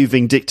EU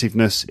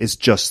vindictiveness, it's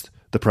just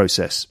the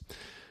process.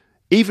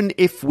 Even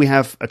if we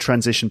have a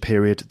transition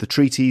period, the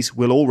treaties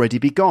will already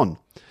be gone,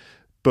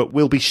 but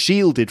will be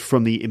shielded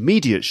from the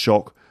immediate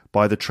shock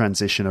by the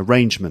transition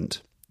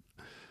arrangement.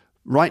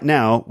 Right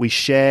now, we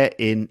share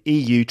in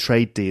EU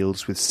trade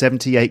deals with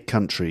 78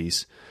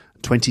 countries,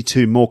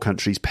 22 more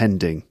countries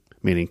pending,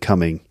 meaning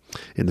coming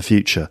in the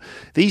future.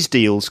 These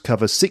deals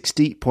cover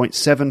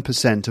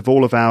 60.7% of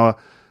all of our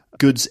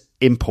goods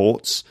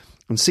imports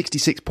and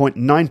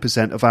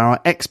 66.9% of our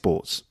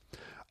exports.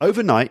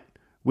 Overnight,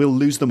 we'll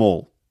lose them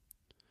all.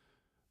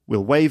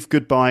 We'll wave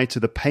goodbye to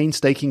the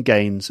painstaking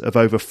gains of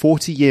over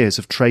 40 years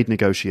of trade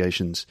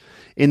negotiations.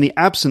 In the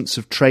absence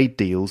of trade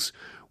deals,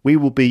 we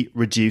will be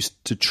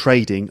reduced to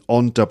trading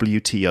on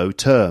WTO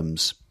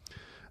terms.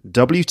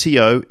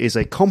 WTO is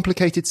a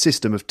complicated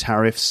system of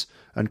tariffs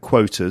and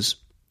quotas.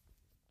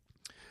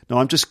 Now,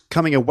 I'm just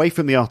coming away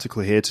from the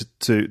article here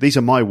to these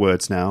are my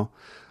words now.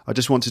 I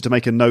just wanted to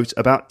make a note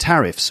about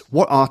tariffs.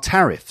 What are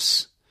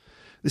tariffs?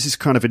 This is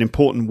kind of an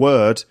important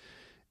word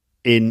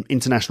in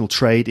international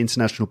trade,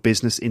 international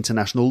business,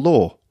 international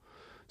law.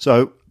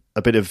 So,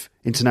 a bit of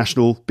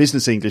international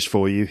business English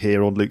for you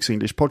here on Luke's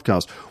English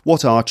Podcast.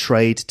 What are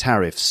trade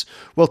tariffs?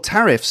 Well,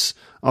 tariffs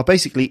are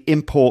basically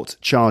import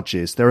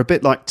charges. They're a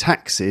bit like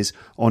taxes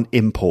on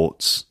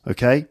imports,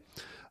 okay?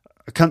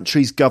 A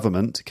country's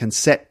government can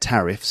set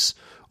tariffs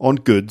on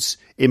goods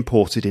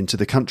imported into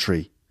the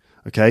country,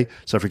 okay?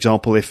 So, for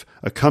example, if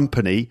a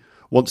company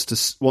wants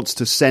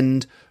to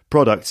send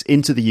products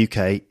into the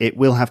UK, it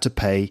will have to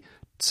pay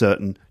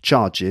certain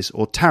charges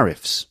or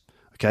tariffs.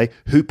 Okay,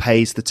 who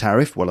pays the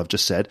tariff? Well, I've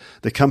just said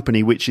the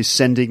company which is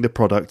sending the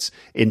products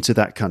into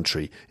that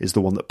country is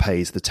the one that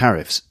pays the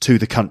tariffs to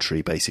the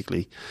country,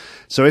 basically.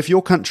 So if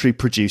your country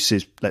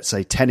produces, let's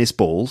say, tennis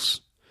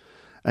balls,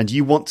 and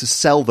you want to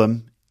sell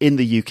them in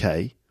the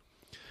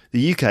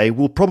UK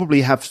will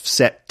probably have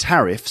set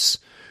tariffs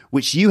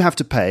which you have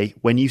to pay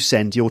when you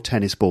send your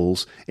tennis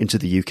balls into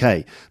the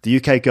UK. The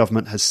UK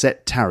government has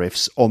set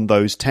tariffs on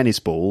those tennis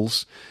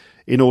balls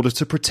in order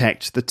to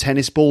protect the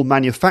tennis ball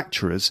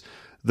manufacturers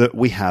that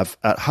we have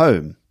at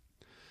home.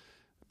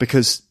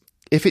 Because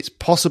if it's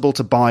possible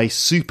to buy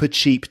super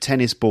cheap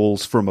tennis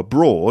balls from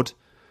abroad,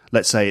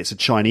 let's say it's a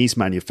Chinese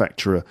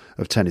manufacturer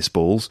of tennis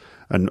balls,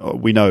 and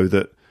we know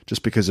that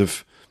just because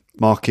of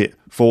market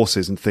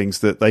forces and things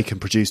that they can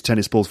produce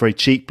tennis balls very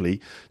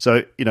cheaply.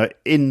 So,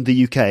 in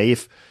the UK,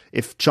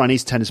 if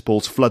Chinese tennis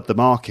balls flood the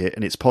market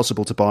and it's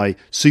possible to buy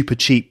super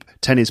cheap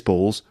tennis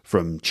balls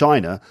from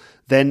China,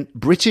 then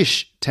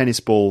British tennis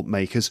ball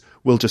makers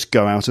will just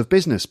go out of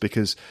business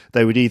because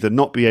they would either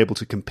not be able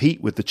to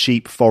compete with the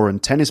cheap foreign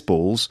tennis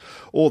balls,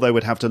 or they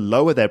would have to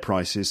lower their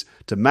prices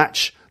to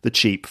match the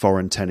cheap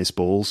foreign tennis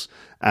balls.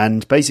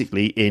 And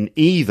basically, in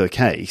either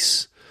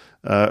case,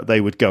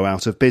 they would go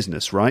out of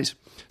business, right?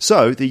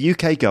 So the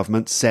UK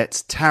government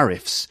sets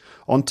tariffs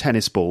on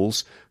tennis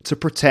balls to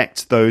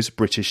protect those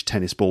British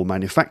tennis ball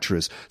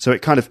manufacturers. So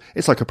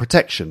it's like a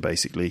protection,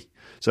 basically.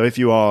 So if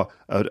you are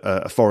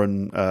a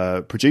foreign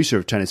producer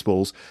of tennis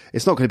balls,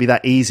 it's not going to be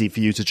that easy for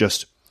you to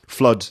just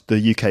flood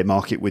the UK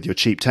market with your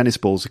cheap tennis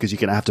balls because you're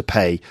going to have to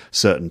pay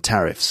certain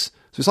tariffs.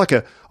 So it's like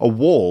a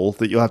wall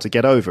that you'll have to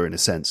get over, in a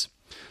sense.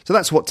 So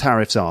that's what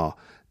tariffs are.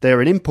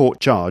 They're an import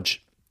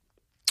charge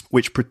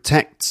which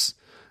protects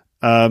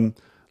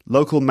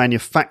local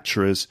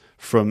manufacturers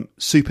from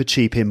super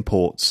cheap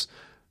imports.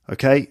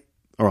 Okay?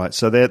 All right,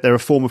 so they're a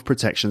form of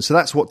protection. So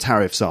that's what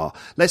tariffs are.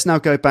 Let's now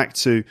go back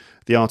to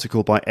the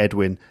article by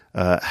Edwin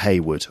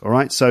Hayward. All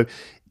right, so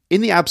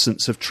in the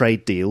absence of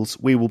trade deals,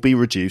 we will be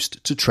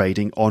reduced to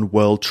trading on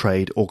World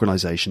Trade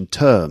Organization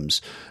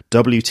terms.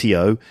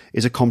 WTO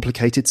is a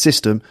complicated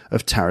system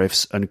of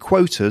tariffs and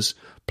quotas,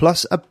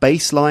 plus a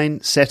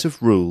baseline set of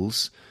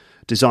rules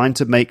designed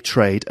to make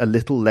trade a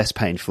little less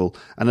painful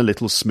and a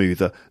little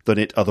smoother than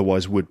it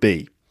otherwise would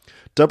be.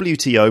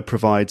 WTO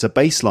provides a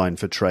baseline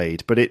for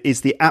trade, but it is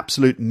the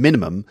absolute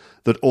minimum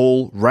that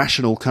all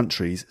rational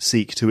countries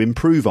seek to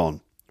improve on,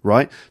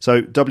 right?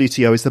 So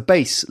WTO is the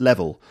base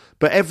level,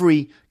 but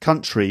every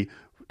country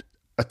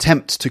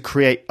attempts to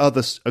create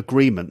other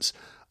agreements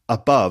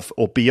above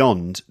or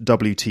beyond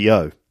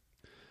WTO.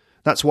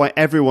 That's why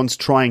everyone's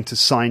trying to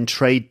sign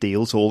trade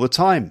deals all the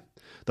time.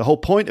 The whole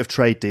point of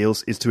trade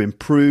deals is to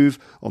improve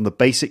on the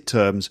basic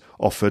terms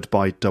offered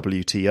by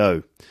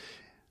WTO.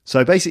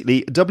 So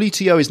basically,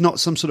 WTO is not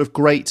some sort of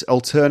great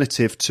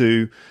alternative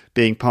to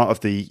being part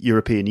of the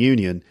European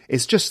Union.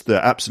 It's just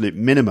the absolute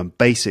minimum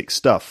basic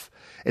stuff.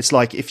 It's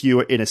like if you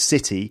were in a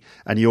city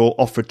and you're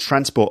offered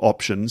transport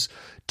options,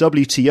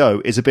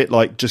 WTO is a bit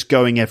like just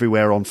going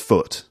everywhere on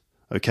foot,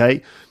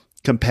 okay?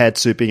 Compared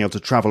to being able to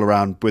travel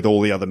around with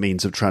all the other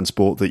means of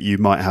transport that you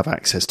might have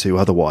access to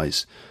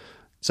otherwise.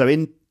 So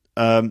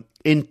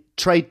in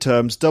trade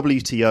terms,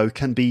 WTO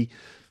can be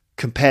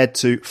compared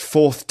to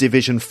 4th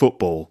division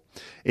football.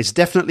 It's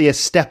definitely a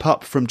step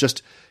up from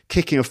just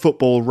kicking a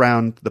football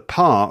round the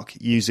park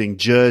using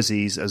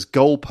jerseys as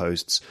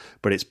goalposts,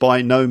 but it's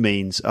by no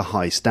means a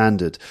high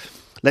standard.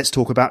 Let's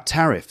talk about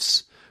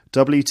tariffs.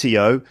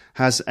 WTO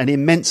has an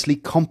immensely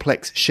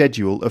complex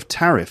schedule of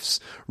tariffs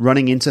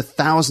running into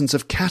thousands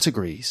of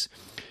categories.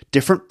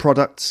 Different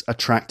products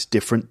attract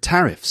different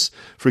tariffs.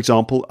 For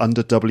example,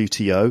 under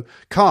WTO,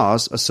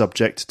 cars are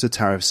subject to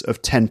tariffs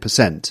of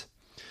 10%.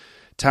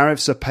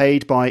 Tariffs are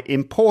paid by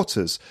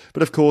importers,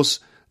 but of course,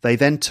 they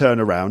then turn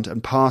around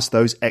and pass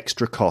those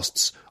extra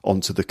costs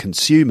onto the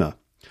consumer.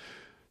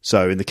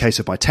 So in the case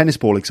of my tennis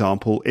ball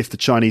example, if the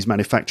Chinese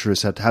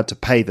manufacturers had had to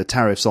pay the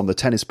tariffs on the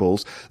tennis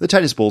balls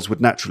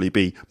would naturally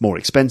be more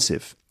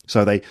expensive.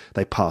 So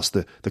they pass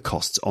the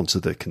costs onto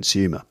the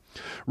consumer.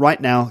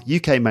 Right now,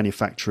 UK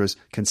manufacturers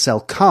can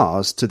sell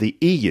cars to the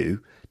EU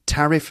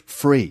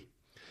tariff-free.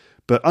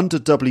 But under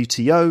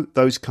WTO,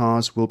 those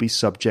cars will be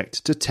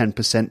subject to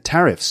 10%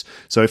 tariffs.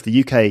 So if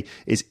the UK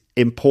is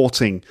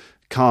importing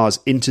cars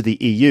into the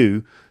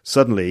EU,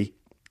 suddenly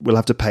we'll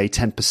have to pay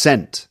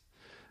 10%,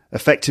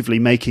 effectively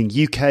making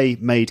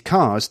UK-made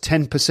cars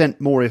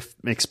 10% more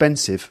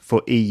expensive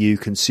for EU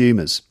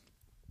consumers.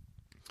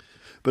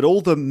 But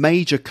all the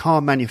major car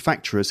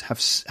manufacturers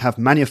have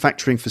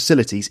manufacturing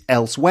facilities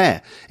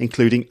elsewhere,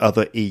 including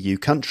other EU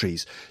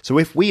countries. So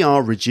if we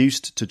are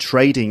reduced to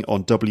trading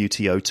on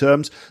WTO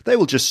terms, they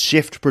will just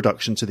shift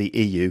production to the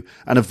EU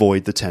and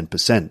avoid the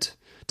 10%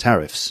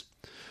 tariffs.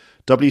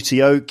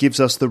 WTO gives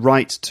us the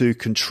right to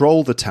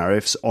control the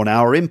tariffs on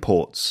our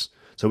imports,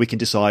 so we can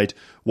decide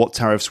what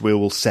tariffs we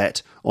will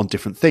set on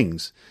different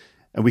things.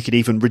 And we can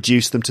even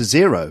reduce them to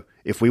zero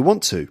if we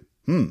want to.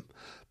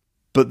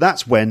 But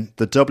that's when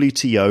the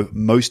WTO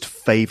most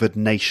favoured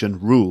nation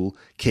rule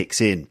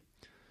kicks in.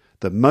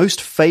 The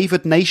most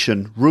favoured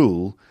nation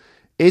rule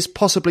is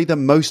possibly the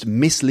most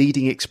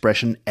misleading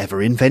expression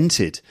ever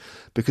invented,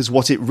 because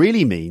what it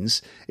really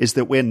means is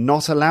that we're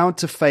not allowed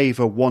to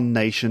favour one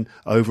nation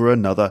over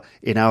another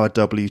in our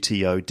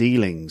WTO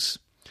dealings.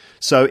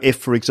 So if,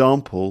 for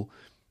example,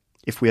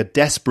 if we are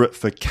desperate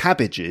for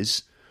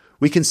cabbages,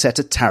 we can set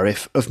a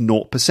tariff of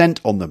 0%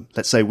 on them.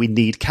 Let's say we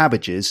need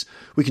cabbages.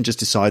 We can just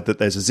decide that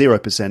there's a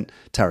 0%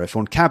 tariff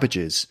on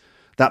cabbages.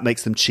 That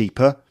makes them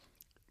cheaper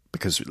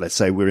because let's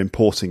say we're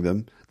importing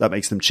them. That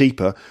makes them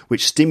cheaper,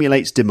 which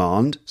stimulates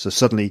demand. So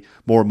suddenly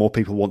more and more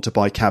people want to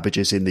buy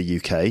cabbages in the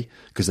UK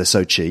because they're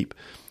so cheap.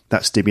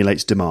 That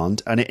stimulates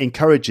demand and it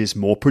encourages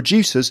more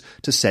producers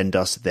to send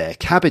us their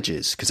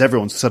cabbages because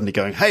everyone's suddenly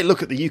going, hey,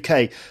 look at the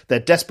UK.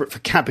 They're desperate for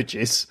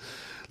cabbages.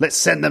 Let's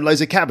send them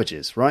loads of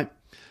cabbages, right?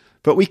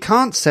 But we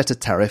can't set a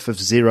tariff of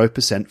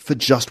 0% for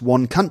just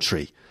one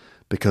country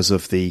because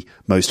of the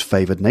most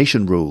favoured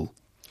nation rule.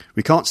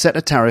 We can't set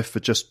a tariff for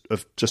just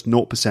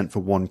 0% for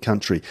one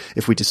country.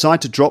 If we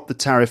decide to drop the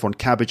tariff on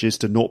cabbages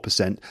to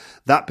 0%,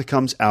 that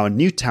becomes our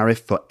new tariff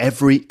for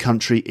every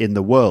country in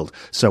the world.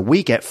 So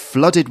we get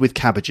flooded with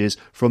cabbages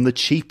from the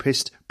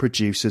cheapest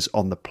producers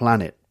on the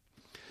planet.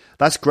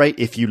 That's great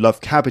if you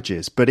love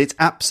cabbages, but it's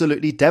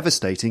absolutely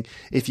devastating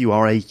if you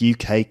are a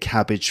UK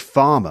cabbage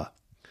farmer.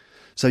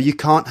 So you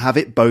can't have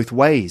it both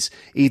ways.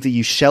 Either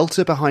you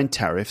shelter behind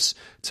tariffs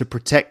to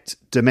protect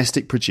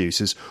domestic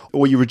producers,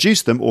 or you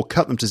reduce them or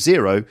cut them to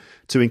zero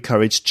to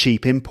encourage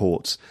cheap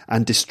imports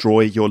and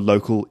destroy your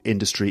local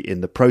industry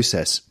in the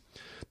process.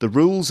 The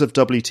rules of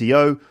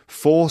WTO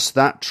force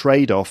that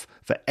trade-off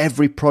for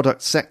every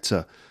product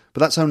sector, but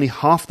that's only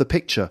half the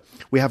picture.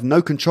 We have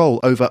no control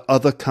over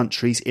other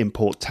countries'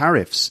 import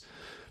tariffs.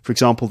 For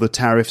example, the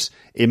tariffs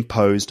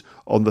imposed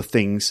on the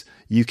things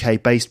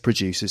UK-based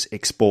producers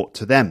export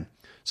to them.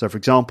 So, for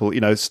example,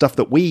 stuff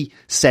that we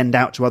send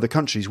out to other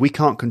countries, we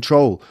can't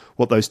control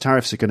what those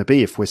tariffs are going to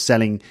be if we're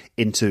selling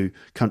into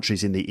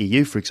countries in the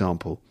EU, for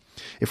example.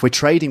 If we're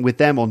trading with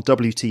them on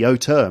WTO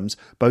terms,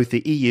 both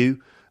the EU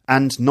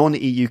and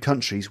non-EU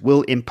countries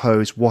will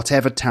impose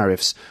whatever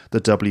tariffs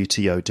the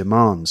WTO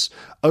demands.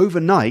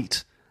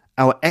 Overnight,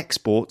 our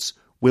exports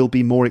will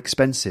be more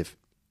expensive.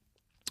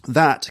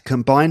 That,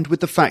 combined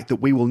with the fact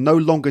that we will no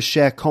longer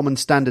share common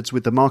standards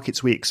with the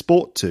markets we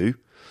export to,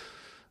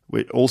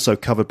 we're also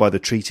covered by the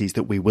treaties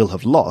that we will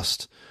have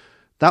lost,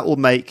 that will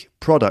make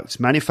products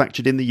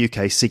manufactured in the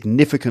UK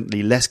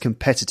significantly less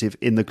competitive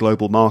in the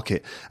global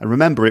market. And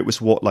remember, it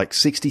was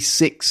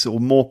 66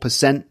 or more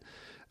 %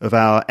 of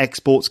our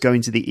exports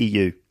going to the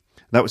EU.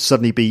 That would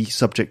suddenly be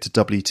subject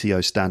to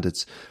WTO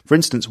standards. For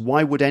instance,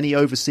 why would any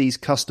overseas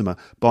customer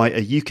buy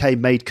a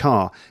UK-made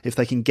car if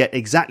they can get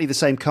exactly the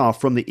same car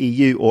from the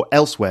EU or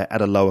elsewhere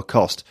at a lower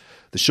cost?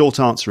 The short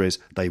answer is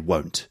they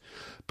won't.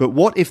 But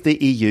what if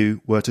the EU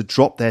were to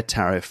drop their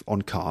tariff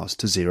on cars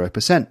to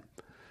 0%?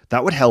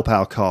 That would help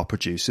our car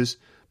producers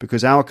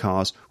because our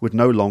cars would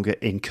no longer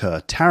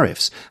incur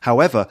tariffs.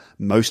 However,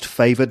 most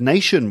favoured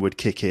nation would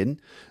kick in.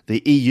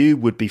 The EU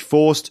would be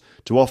forced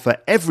to offer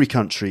every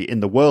country in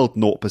the world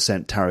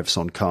 0% tariffs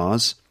on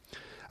cars.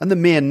 And the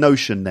mere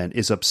notion then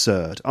is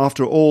absurd.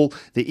 After all,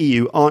 the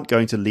EU aren't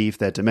going to leave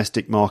their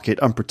domestic market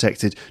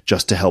unprotected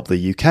just to help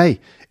the UK.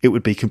 It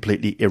would be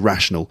completely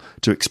irrational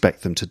to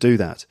expect them to do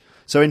that.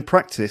 So in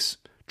practice,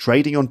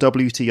 trading on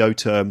WTO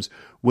terms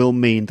will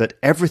mean that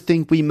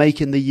everything we make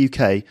in the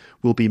UK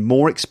will be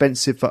more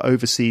expensive for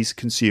overseas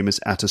consumers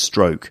at a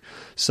stroke.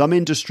 Some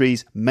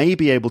industries may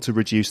be able to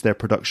reduce their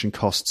production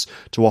costs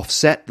to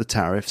offset the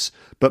tariffs,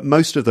 but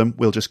most of them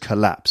will just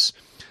collapse.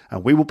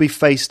 And we will be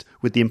faced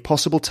with the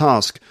impossible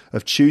task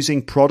of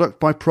choosing product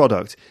by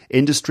product,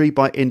 industry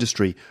by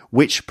industry,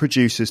 which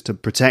producers to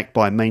protect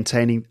by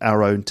maintaining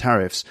our own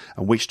tariffs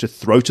and which to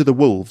throw to the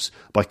wolves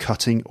by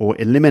cutting or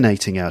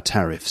eliminating our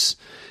tariffs.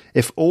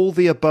 If all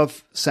the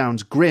above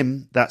sounds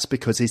grim, that's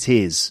because it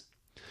is.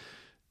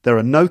 There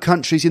are no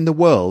countries in the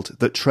world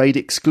that trade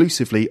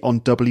exclusively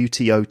on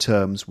WTO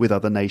terms with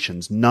other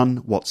nations, none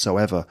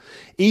whatsoever.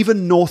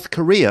 Even North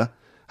Korea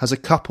has a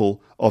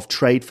couple of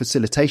trade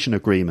facilitation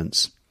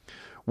agreements.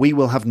 We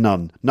will have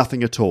none,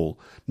 nothing at all.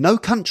 No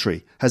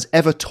country has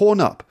ever torn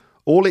up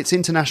all its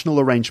international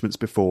arrangements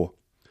before.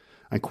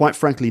 And quite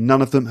frankly,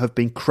 none of them have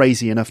been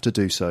crazy enough to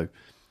do so.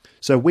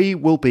 So we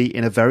will be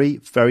in a very,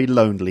 very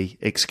lonely,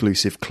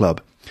 exclusive club.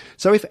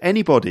 So if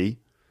anybody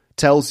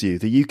tells you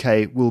the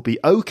UK will be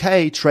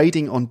okay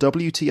trading on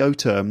WTO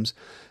terms,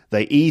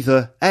 they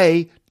either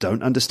A,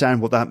 don't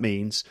understand what that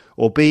means,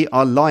 or B,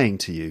 are lying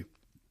to you.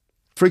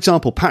 For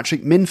example,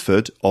 Patrick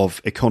Minford of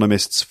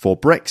Economists for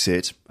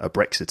Brexit, a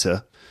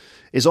Brexiter,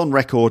 is on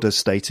record as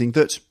stating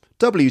that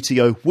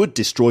WTO would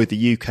destroy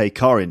the UK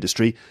car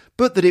industry,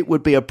 but that it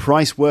would be a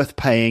price worth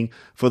paying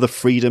for the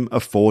freedom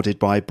afforded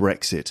by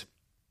Brexit.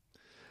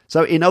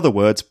 So in other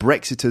words,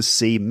 Brexiters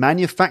see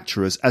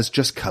manufacturers as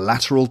just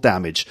collateral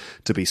damage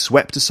to be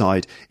swept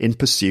aside in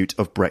pursuit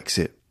of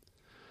Brexit.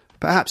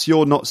 Perhaps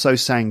you're not so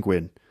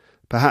sanguine.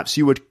 Perhaps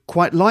you would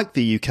quite like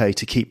the UK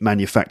to keep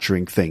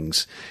manufacturing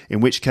things, in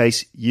which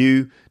case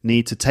you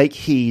need to take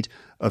heed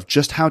of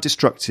just how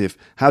destructive,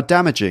 how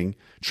damaging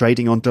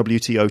trading on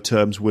WTO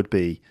terms would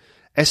be.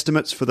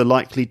 Estimates for the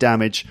likely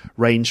damage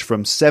range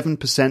from 7%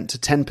 to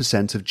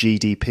 10% of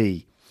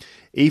GDP.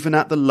 Even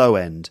at the low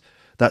end,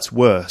 that's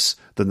worse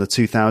than the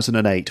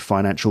 2008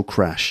 financial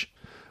crash.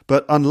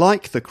 But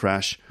unlike the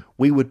crash,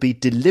 we would be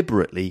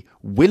deliberately,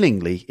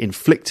 willingly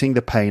inflicting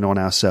the pain on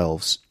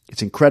ourselves.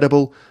 It's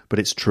incredible, but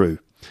it's true.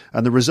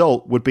 And the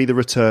result would be the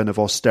return of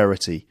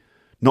austerity,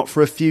 not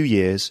for a few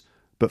years,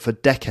 but for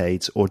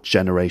decades or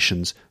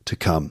generations to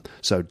come.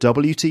 So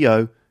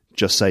WTO,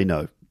 just say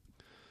no.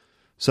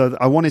 So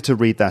I wanted to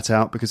read that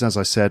out because, as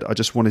I said, I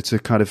just wanted to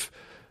kind of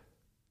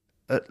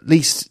at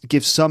least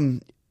give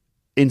some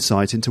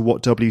insight into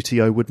what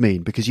WTO would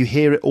mean, because you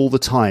hear it all the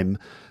time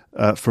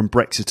from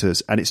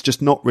Brexiters, and it's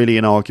just not really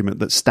an argument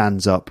that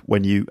stands up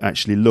when you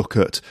actually look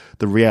at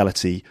the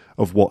reality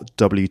of what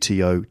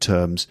WTO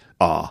terms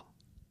are.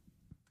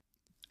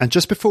 And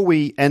just before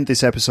we end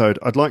this episode,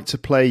 I'd like to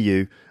play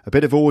you a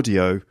bit of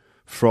audio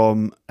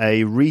from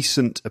a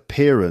recent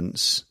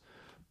appearance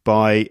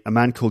by a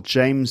man called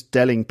James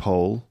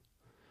Delingpole.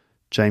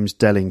 James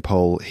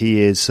Delingpole,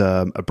 he is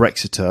a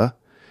Brexiter.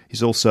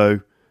 He's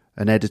also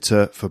an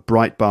editor for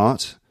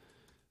Breitbart,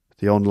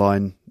 the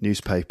online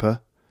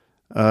newspaper.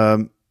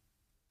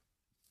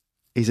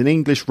 He's an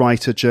English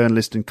writer,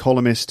 journalist and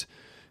columnist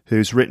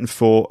who's written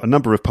for a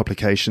number of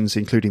publications,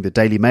 including the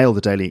Daily Mail,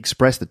 the Daily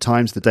Express, the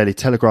Times, the Daily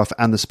Telegraph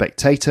and the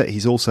Spectator.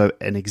 He's also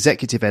an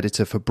executive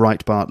editor for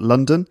Breitbart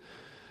London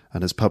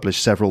and has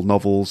published several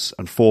novels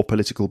and 4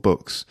 political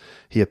books.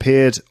 He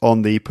appeared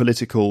on the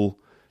political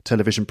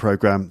television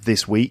programme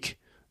This Week,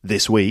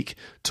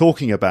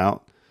 talking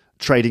about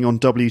trading on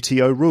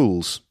WTO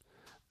rules.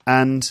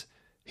 And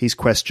he's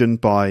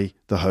questioned by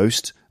the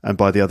host and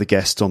by the other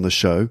guests on the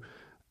show.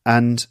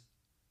 And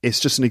it's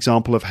just an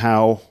example of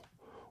how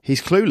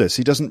he's clueless.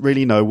 He doesn't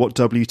really know what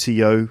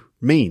WTO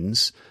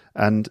means.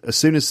 And as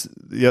soon as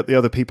the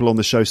other people on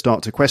the show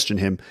start to question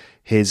him,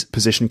 his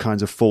position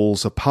kind of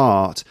falls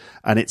apart.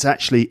 And it's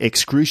actually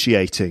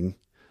excruciating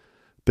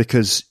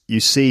because you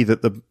see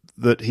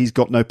that he's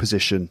got no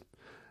position.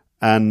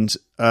 And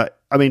I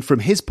mean, from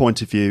his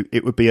point of view,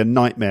 it would be a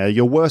nightmare,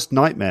 your worst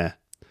nightmare,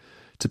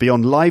 to be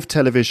on live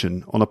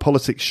television on a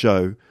politics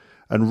show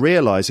and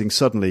realising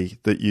suddenly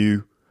that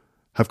you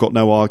have got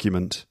no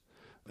argument.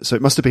 So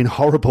it must have been a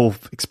horrible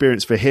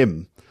experience for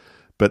him.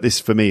 But this,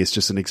 for me, is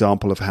just an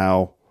example of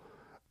how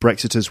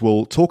Brexiters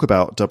will talk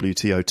about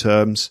WTO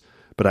terms,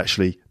 but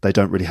actually they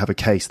don't really have a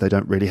case. They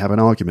don't really have an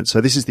argument. So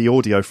this is the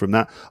audio from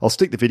that. I'll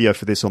stick the video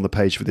for this on the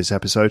page for this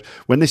episode.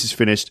 When this is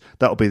finished,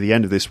 that'll be the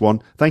end of this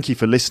one. Thank you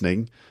for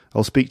listening.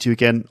 I'll speak to you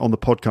again on the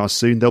podcast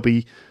soon. There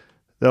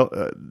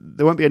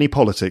won't be any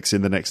politics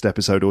in the next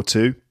episode or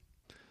two.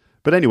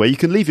 But anyway, you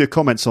can leave your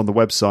comments on the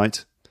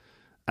website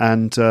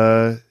and,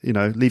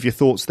 leave your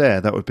thoughts there.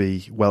 That would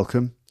be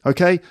welcome.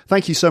 Okay,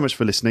 thank you so much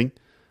for listening.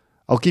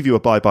 I'll give you a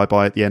bye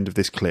at the end of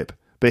this clip.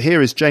 But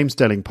here is James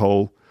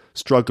Delingpole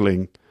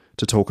struggling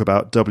to talk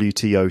about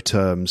WTO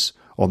terms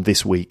on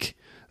This Week.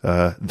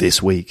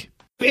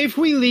 If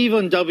we leave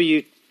on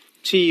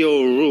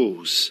WTO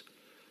rules,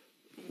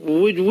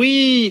 would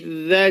we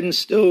then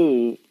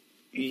still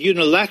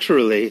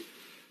unilaterally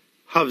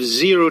have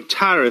zero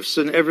tariffs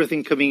on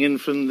everything coming in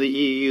from the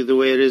EU the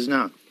way it is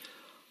now?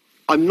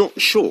 I'm not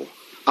sure.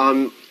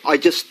 No. I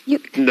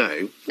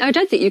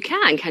don't think you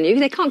can you?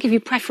 They can't give you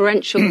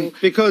preferential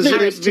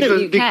tariffs to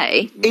the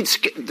UK.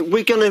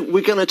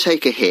 We're gonna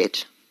take a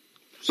hit.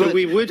 So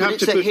we would have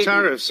to put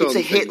tariffs on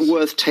things. It's a hit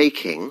worth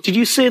taking. Did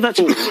you say that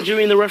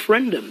during the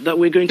referendum, that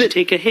we're going to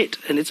take a hit,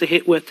 and it's a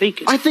hit worth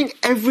taking? I think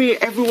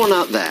everyone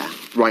out there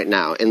right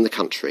now in the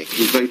country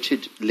who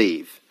voted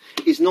leave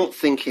is not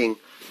thinking,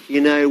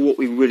 what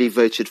we really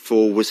voted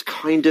for was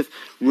kind of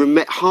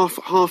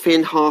half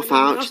in, half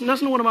out.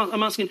 That's not what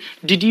I'm asking.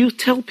 Did you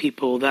tell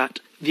people that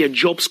their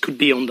jobs could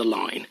be on the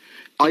line?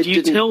 Did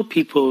you tell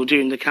people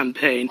during the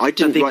campaign that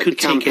they could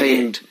take a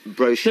hit?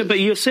 Brochure. No, but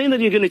you're saying that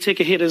you're going to take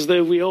a hit as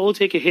though we all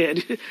take a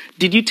hit.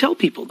 Did you tell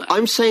people that?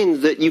 I'm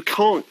saying that you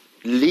can't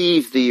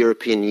leave the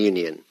European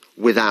Union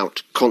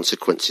without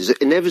consequences.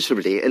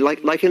 Inevitably,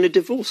 like in a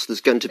divorce, there's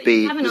going to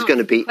be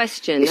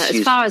question. That,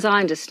 as far as I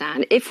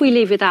understand, if we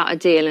leave without a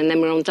deal and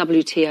then we're on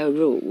WTO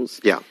rules,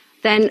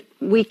 then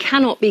we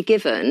cannot be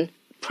given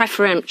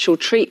preferential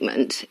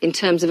treatment in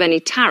terms of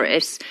any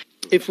tariffs.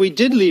 If we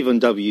did leave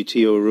on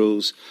WTO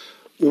rules,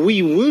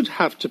 we would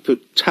have to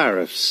put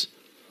tariffs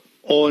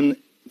on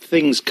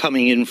things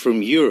coming in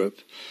from Europe.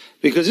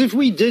 Because if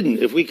we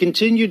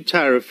continued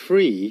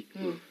tariff-free,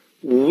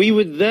 we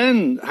would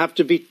then have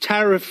to be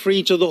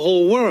tariff-free to the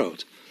whole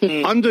world.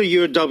 Under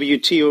your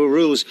WTO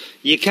rules,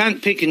 you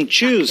can't pick and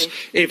choose.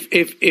 If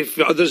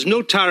there's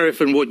no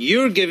tariff on what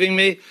you're giving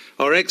me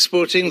or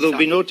exporting, there'll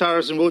be no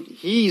tariffs on what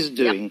he's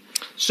doing. Yep.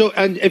 So,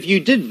 and if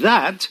you did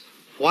that,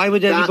 why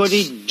would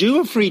anybody do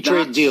a free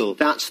trade deal?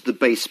 That's the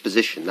base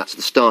position. That's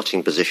the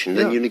starting position.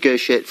 Then you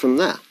negotiate from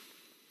there.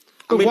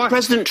 I mean,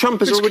 President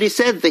Trump has already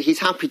said that he's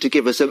happy to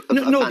give us a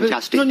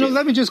fantastic deal. No,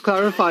 let me just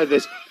clarify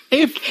this.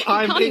 Because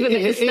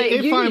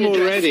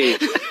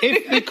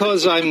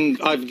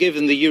I've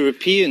given the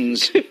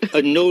Europeans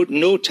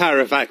no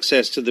tariff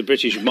access to the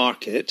British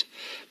market,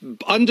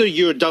 under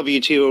your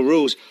WTO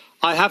rules,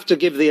 I have to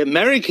give the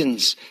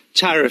Americans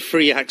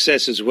tariff-free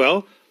access as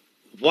well.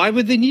 Why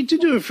would they need to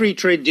do a free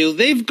trade deal?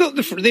 They've got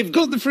the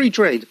free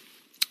trade.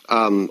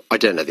 I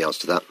don't know the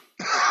answer to that.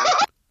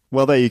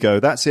 Well, there you go.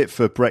 That's it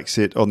for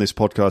Brexit on this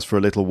podcast for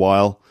a little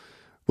while.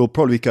 We'll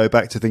probably go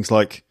back to things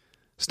like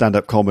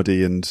stand-up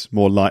comedy and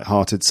more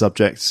light-hearted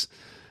subjects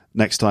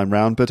next time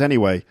round. But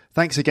anyway,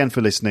 thanks again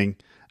for listening,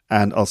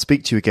 and I'll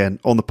speak to you again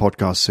on the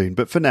podcast soon.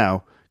 But for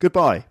now,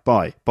 goodbye.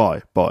 Bye.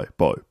 Bye. Bye.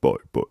 Bye. Bye.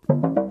 Bye.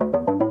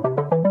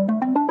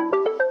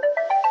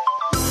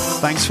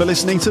 Thanks for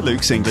listening to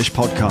Luke's English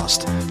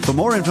Podcast. For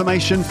more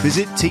information,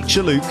 visit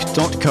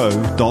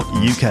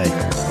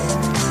teacherluke.co.uk.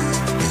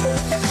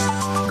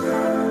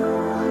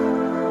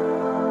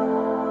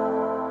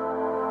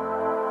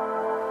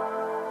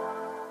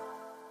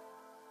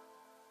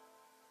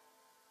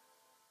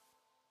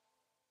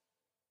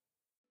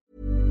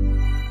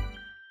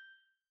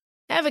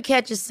 Ever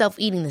catch yourself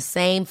eating the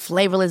same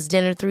flavorless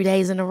dinner 3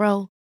 days in a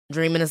row?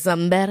 Dreaming of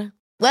something better?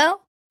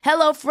 Well,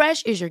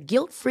 HelloFresh is your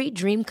guilt-free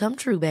dream come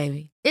true,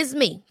 baby. It's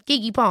me,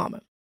 Keke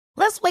Palmer.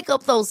 Let's wake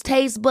up those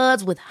taste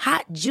buds with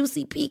hot,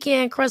 juicy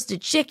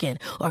pecan-crusted chicken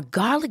or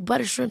garlic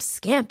butter shrimp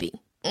scampi.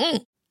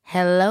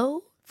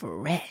 Hello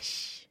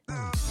Fresh.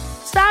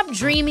 Stop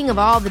dreaming of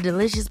all the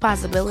delicious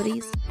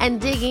possibilities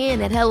and dig in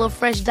at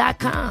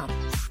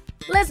HelloFresh.com.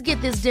 Let's get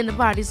this dinner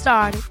party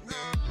started.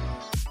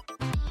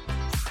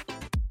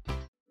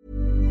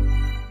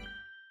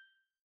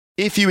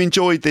 If you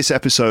enjoyed this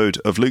episode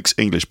of Luke's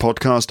English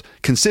Podcast,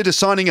 consider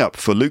signing up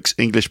for Luke's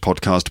English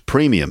Podcast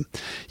Premium.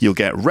 You'll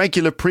get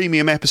regular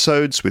premium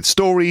episodes with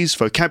stories,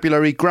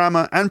 vocabulary,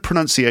 grammar and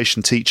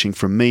pronunciation teaching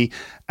from me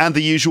and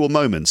the usual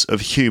moments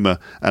of humour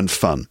and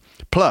fun.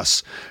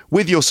 Plus,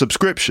 with your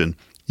subscription,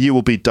 you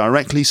will be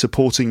directly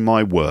supporting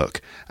my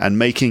work and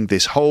making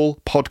this whole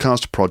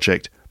podcast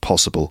project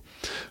possible.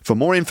 For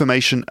more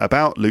information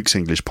about Luke's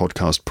English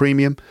Podcast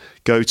Premium,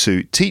 go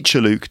to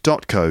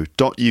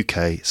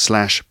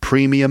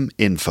teacherluke.co.uk/premium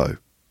info.